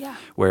recessions. Yeah.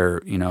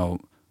 Where,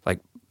 like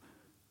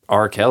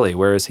R. Kelly,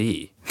 where is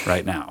he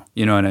right now?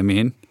 You know what I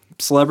mean?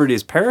 Celebrity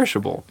is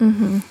perishable.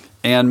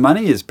 And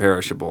money is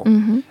perishable.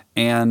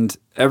 And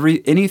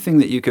anything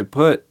that you could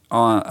put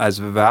on as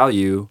a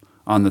value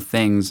on the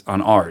things,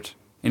 on art,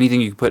 anything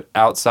you could put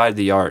outside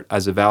the art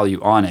as a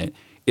value on it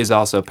is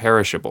also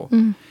perishable.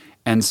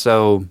 And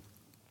so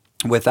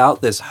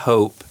without this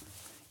hope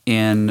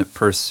in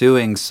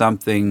pursuing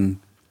something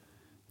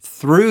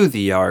through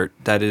the art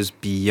that is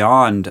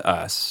beyond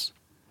us,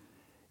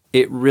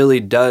 it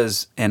really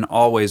does and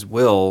always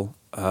will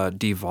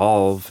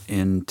devolve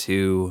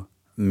into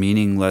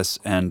meaningless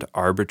and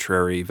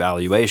arbitrary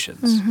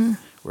valuations.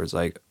 Where it's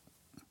like,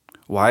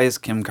 why is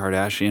Kim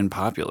Kardashian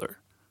popular?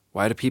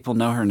 Why do people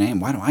know her name?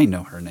 Why do I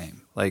know her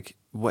name? Like,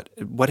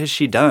 what has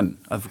she done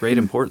of great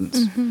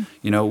importance?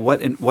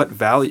 What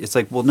value? It's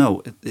like, well,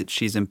 no,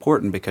 she's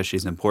important because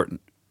she's important.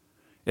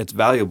 It's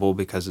valuable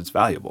because it's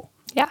valuable.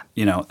 Yeah.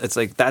 It's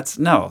like, this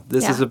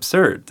is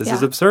absurd. This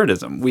is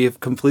absurdism. We have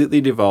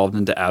completely devolved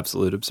into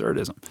absolute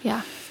absurdism.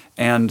 Yeah.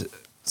 And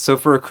so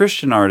for a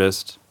Christian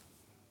artist,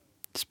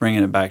 just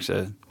bringing it back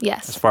to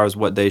as far as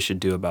what they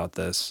should do about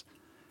this.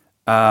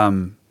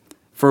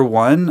 For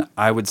one,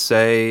 I would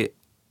say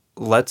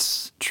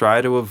let's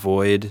try to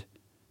avoid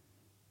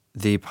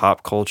the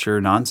pop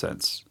culture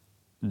nonsense.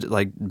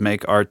 Like,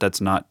 make art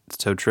that's not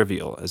so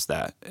trivial as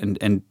that,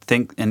 and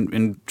think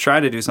and try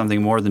to do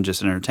something more than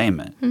just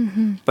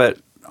entertainment. But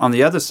on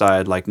the other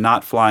side, like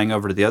not flying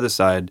over to the other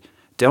side,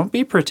 don't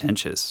be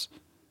pretentious.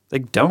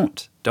 Like,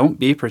 don't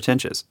be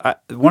pretentious.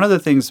 One of the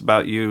things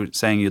about you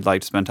saying you'd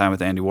like to spend time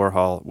with Andy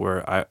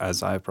Warhol,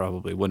 as I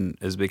probably wouldn't,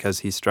 is because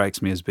he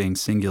strikes me as being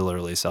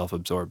singularly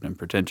self-absorbed and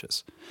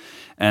pretentious,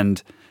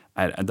 and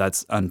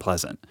that's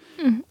unpleasant.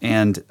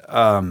 And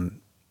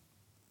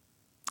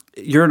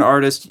you're an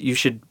artist. You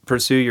should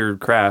pursue your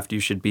craft.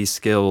 You should be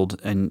skilled,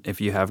 and if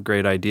you have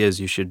great ideas,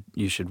 you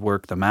should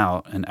work them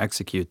out and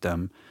execute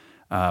them.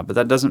 But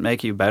that doesn't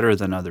make you better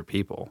than other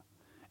people.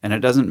 And it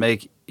doesn't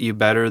make you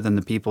better than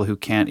the people who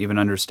can't even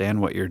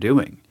understand what you're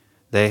doing.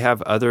 They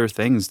have other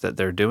things that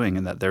they're doing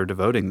and that they're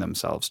devoting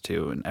themselves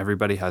to. And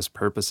everybody has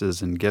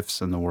purposes and gifts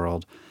in the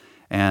world.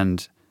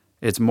 And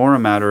it's more a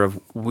matter of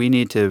we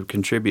need to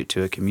contribute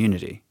to a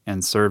community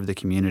and serve the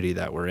community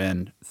that we're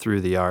in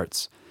through the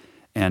arts,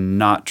 and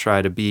not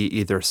try to be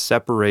either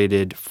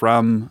separated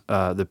from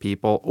the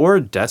people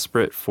or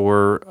desperate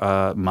for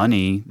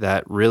money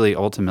that really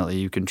ultimately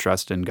you can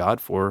trust in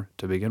God for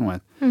to begin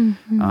with.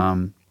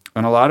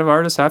 And a lot of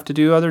artists have to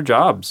do other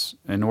jobs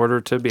in order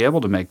to be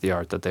able to make the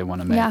art that they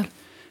want to make. Yeah.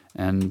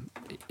 And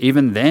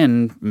even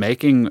then,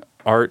 making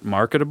art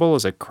marketable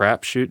is a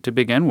crapshoot to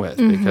begin with,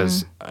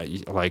 because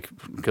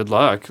good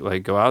luck.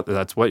 Like, go out there.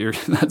 That's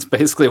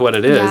basically what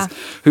it is. Yeah.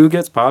 Who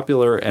gets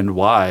popular and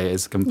why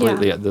is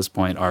completely at this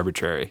point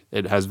arbitrary.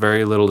 It has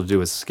very little to do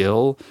with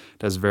skill.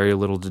 It has very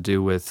little to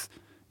do with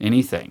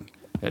anything.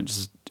 It's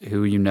just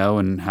who you know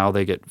and how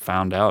they get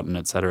found out, and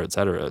et cetera, et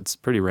cetera. It's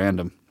pretty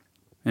random.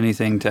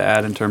 Anything to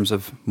add in terms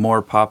of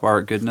more pop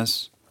art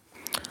goodness?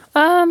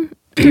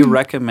 Do you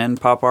recommend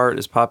pop art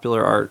as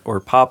popular art, or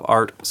pop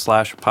art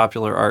 /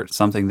 popular art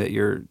something that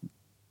you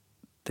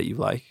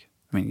like?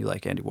 I mean, you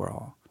like Andy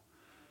Warhol.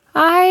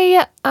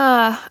 I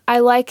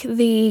like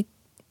the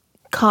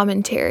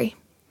commentary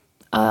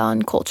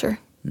on culture.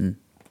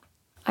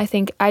 I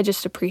think I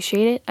just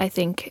appreciate it. I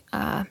think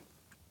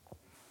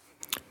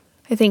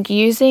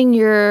using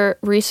your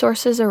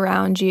resources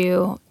around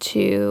you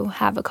to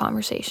have a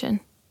conversation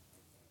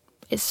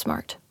is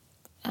smart.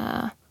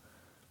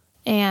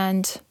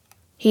 And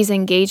he's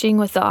engaging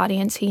with the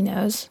audience he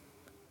knows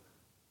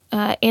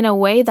in a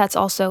way that's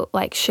also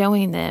like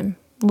showing them,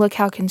 look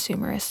how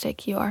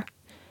consumeristic you are.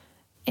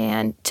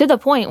 And to the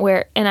point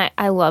where, and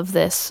I love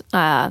this,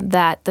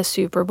 that the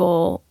Super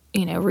Bowl,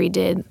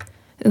 redid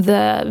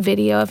the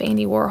video of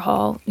Andy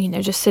Warhol,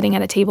 just sitting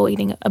at a table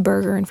eating a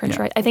burger and french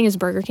fries. I think it's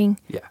Burger King,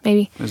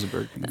 maybe. It was a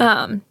Burger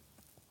King.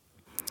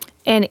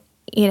 And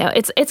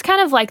it's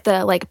kind of like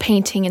the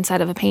painting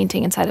inside of a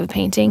painting inside of a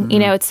painting.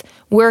 It's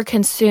we're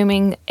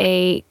consuming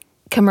a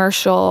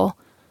commercial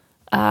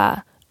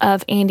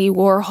of Andy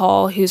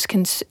Warhol, who's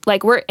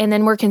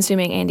we're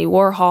consuming Andy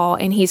Warhol,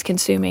 and he's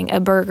consuming a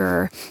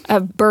Burger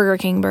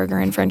King burger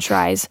and french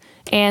fries,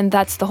 and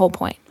that's the whole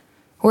point.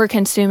 We're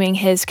consuming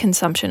his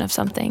consumption of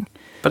something.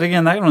 But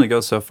again, that only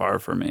goes so far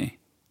for me.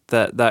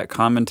 That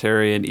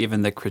commentary and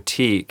even the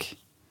critique,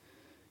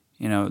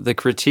 the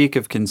critique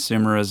of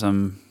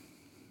consumerism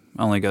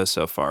only goes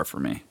so far for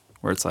me,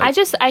 where it's like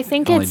I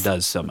think it only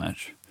does so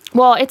much.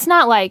 Well, it's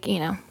not like,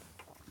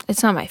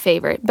 it's not my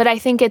favorite, but I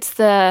think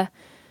I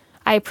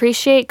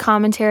appreciate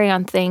commentary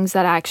on things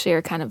that actually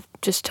are kind of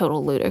just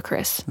total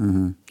ludicrous,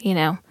 you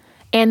know,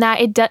 and that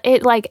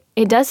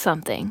it does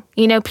something,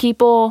 you know,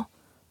 people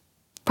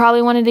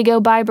probably wanted to go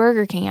buy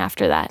Burger King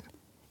after that,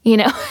 you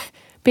know,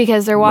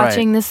 because they're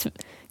watching this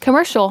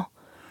commercial,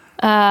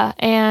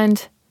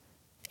 and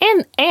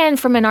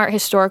from an art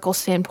historical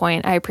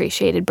standpoint, I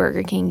appreciated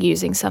Burger King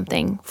using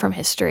something from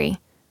history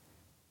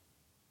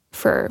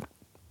for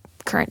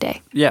current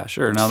day. Yeah,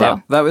 sure.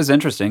 No, that was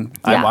interesting.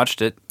 Yeah. I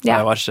watched it. Yeah.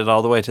 I watched it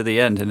all the way to the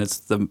end, and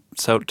it's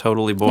so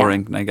totally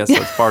boring. Yeah. And I guess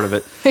that's part of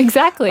it.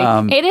 Exactly.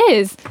 It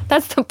is.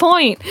 That's the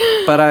point.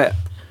 But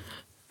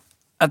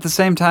at the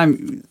same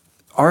time,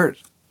 art,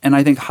 and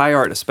I think high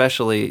art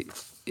especially,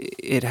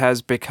 it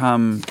has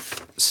become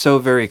so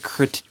very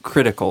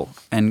critical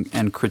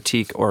and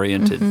critique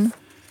oriented.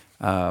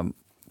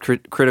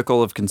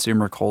 Critical of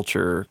consumer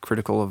culture,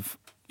 critical of,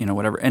 you know,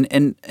 whatever.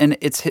 And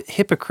it's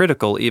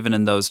hypocritical even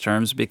in those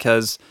terms,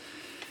 because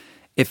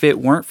if it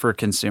weren't for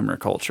consumer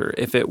culture,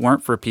 if it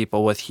weren't for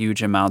people with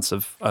huge amounts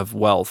of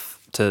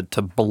wealth to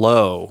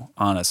blow,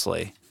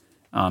 honestly,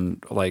 on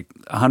like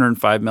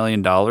 $105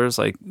 million,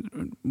 like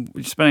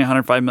you're spending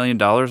 $105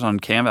 million on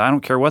canvas. I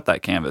don't care what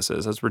that canvas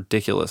is. That's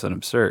ridiculous and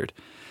absurd.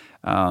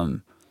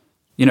 You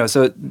know,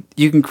 so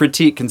you can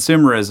critique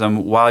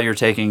consumerism while you're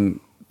taking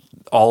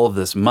all of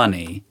this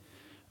money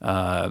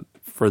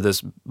for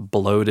this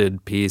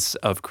bloated piece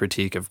of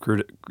critique of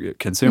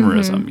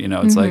consumerism. You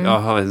know, it's like,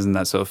 oh, isn't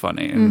that so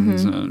funny?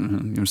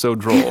 And you're so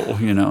droll,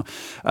 you know.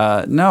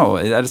 No,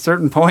 at a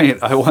certain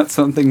point, I want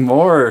something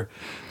more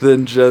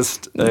than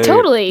just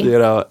totally, you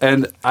know.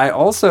 And I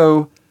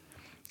also,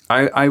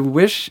 I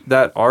wish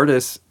that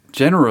artists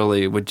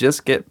generally would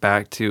just get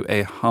back to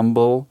a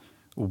humble,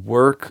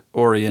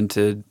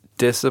 work-oriented,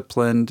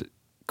 disciplined,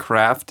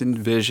 craft and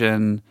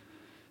vision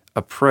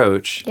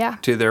approach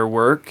to their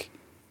work,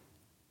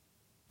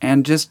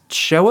 and just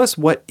show us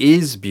what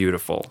is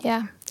beautiful.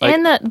 Yeah. Like,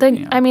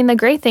 and I mean, the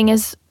great thing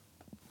is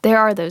there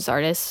are those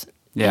artists,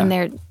 and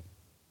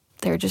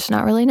they're just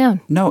not really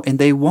known. No, and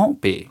they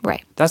won't be.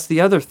 Right. That's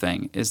the other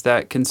thing, is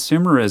that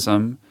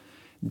consumerism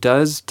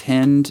does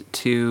tend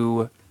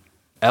to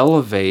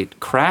elevate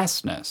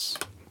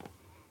crassness,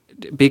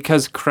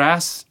 because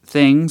crass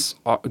things,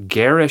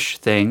 garish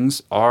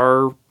things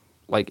are,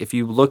 like, if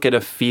you look at a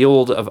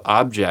field of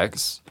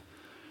objects,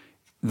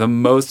 the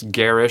most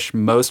garish,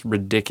 most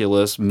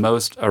ridiculous,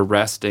 most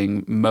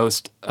arresting,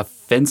 most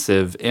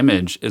offensive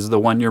image is the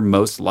one you're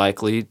most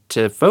likely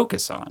to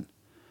focus on.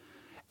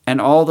 And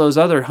all those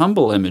other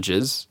humble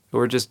images who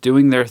are just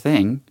doing their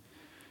thing,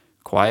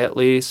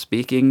 quietly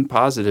speaking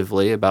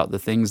positively about the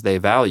things they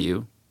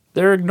value,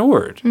 they're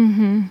ignored.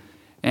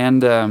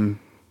 And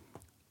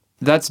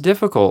that's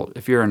difficult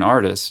if you're an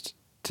artist,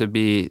 to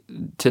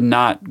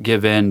not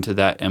give in to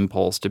that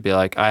impulse to be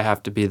like, I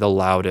have to be the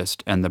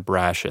loudest and the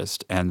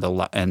brashest and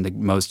the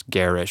most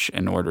garish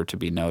in order to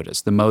be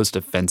noticed, the most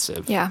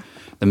offensive,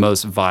 the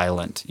most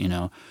violent, you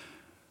know.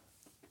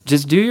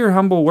 Just do your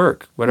humble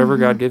work, whatever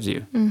God gives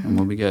you, and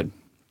we'll be good.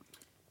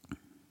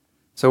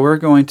 So we're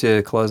going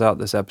to close out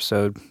this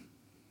episode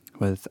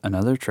with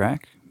another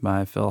track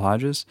by Phil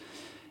Hodges.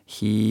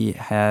 He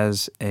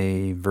has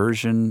a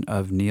version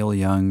of Neil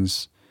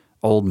Young's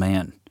Old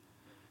Man.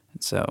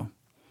 And so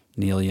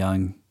Neil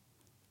Young,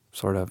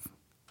 sort of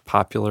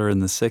popular in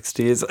the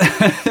 60s.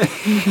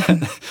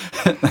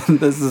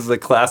 This is the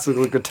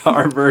classical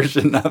guitar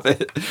version of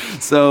it.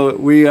 So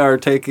we are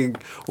taking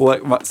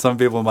what some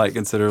people might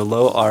consider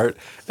low art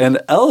and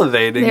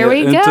elevating it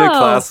into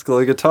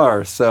classical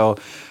guitar. So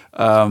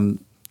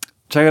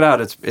check it out.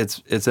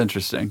 It's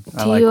interesting.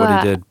 I like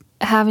what he did.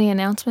 Have any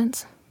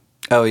announcements?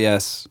 Oh,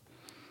 yes.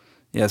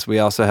 Yes, we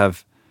also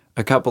have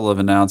a couple of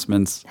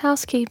announcements.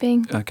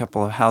 Housekeeping. A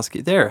couple of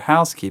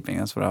housekeeping.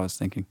 That's what I was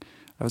thinking.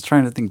 I was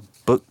trying to think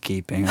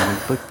bookkeeping.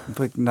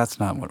 That's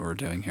not what we're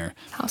doing here.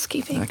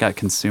 Housekeeping. I got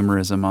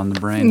consumerism on the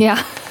brain.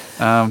 Yeah.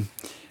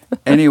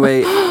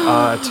 Anyway,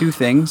 two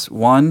things.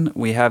 One,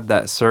 we have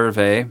that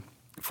survey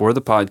for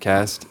the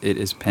podcast. It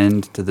is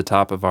pinned to the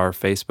top of our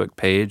Facebook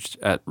page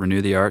at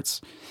Renew the Arts.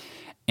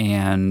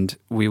 And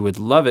we would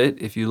love it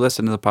if you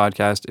listen to the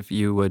podcast, if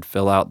you would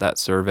fill out that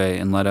survey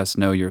and let us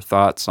know your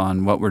thoughts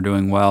on what we're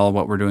doing well,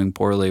 what we're doing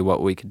poorly,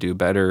 what we could do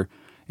better,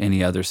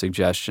 any other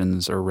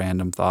suggestions or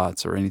random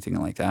thoughts or anything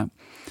like that.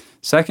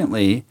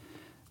 Secondly,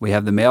 we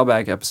have the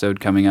mailbag episode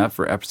coming up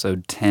for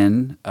episode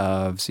 10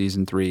 of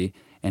season 3.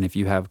 And if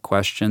you have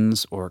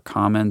questions or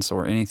comments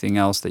or anything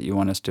else that you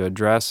want us to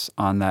address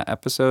on that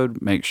episode,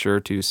 make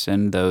sure to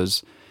send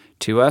those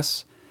to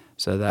us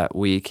so that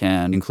we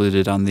can include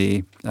it on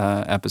the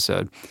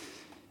episode.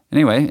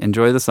 Anyway,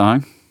 enjoy the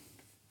song.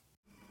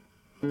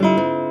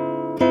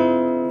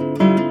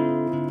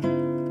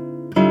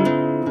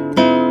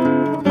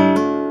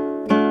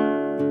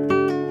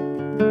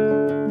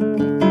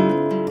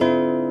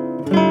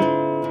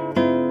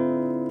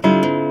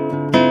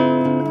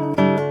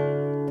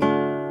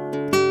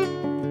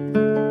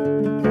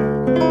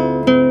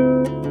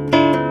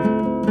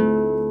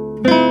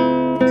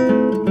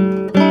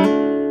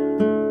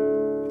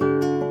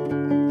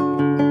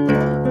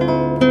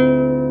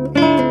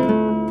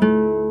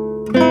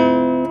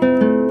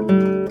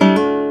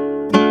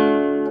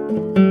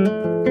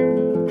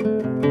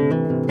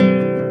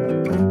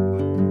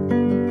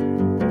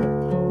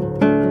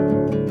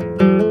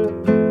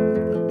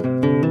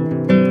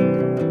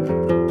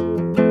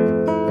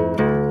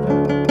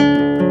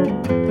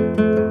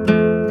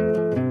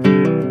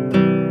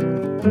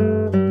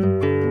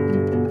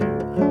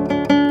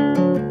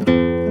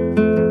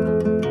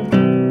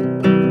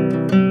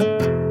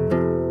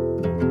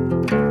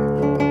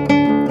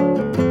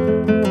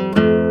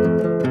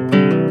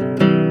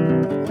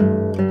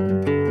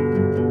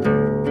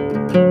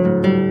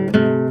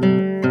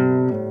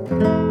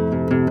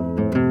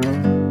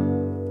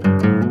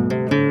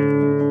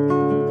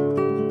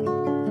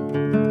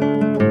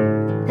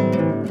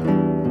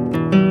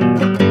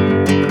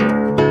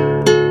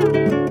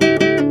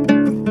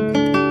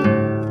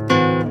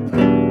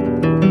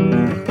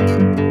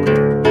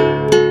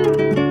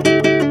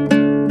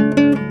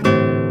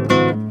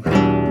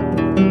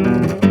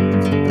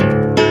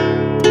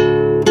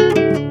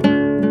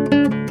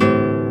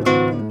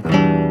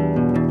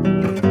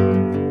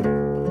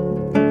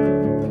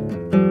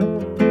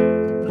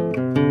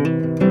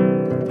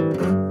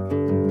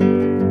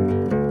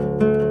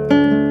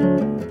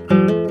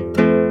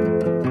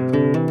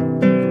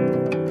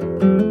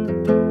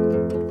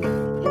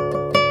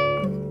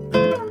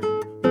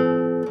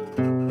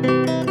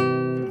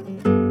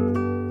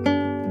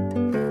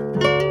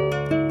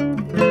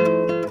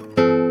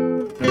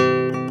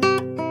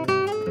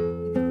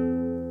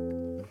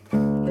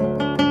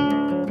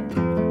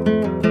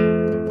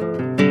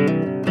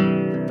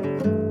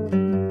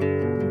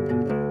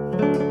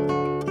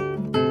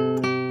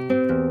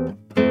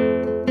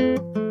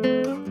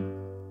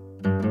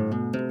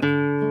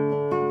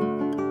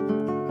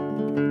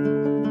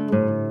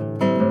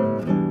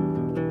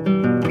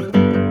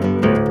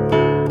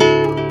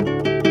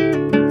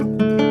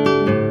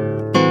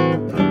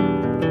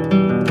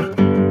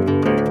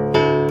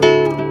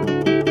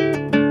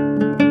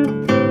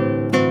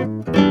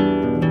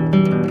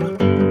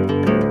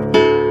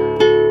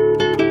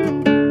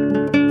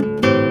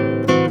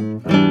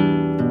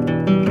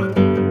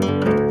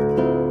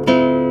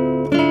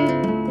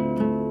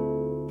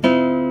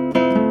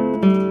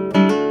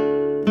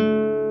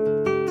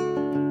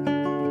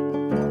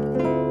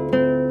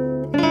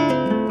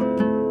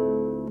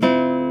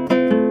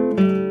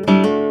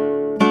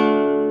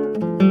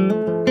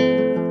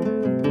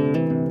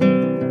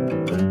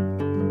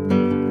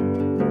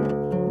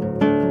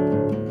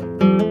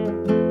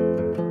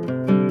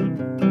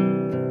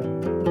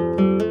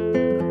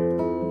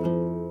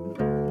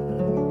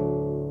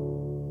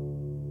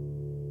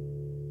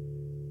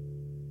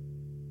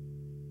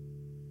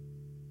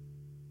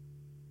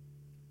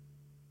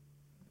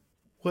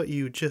 What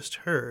you just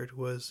heard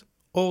was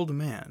Old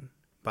Man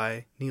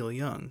by Neil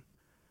Young,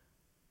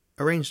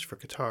 arranged for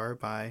guitar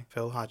by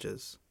Phil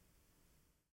Hodges.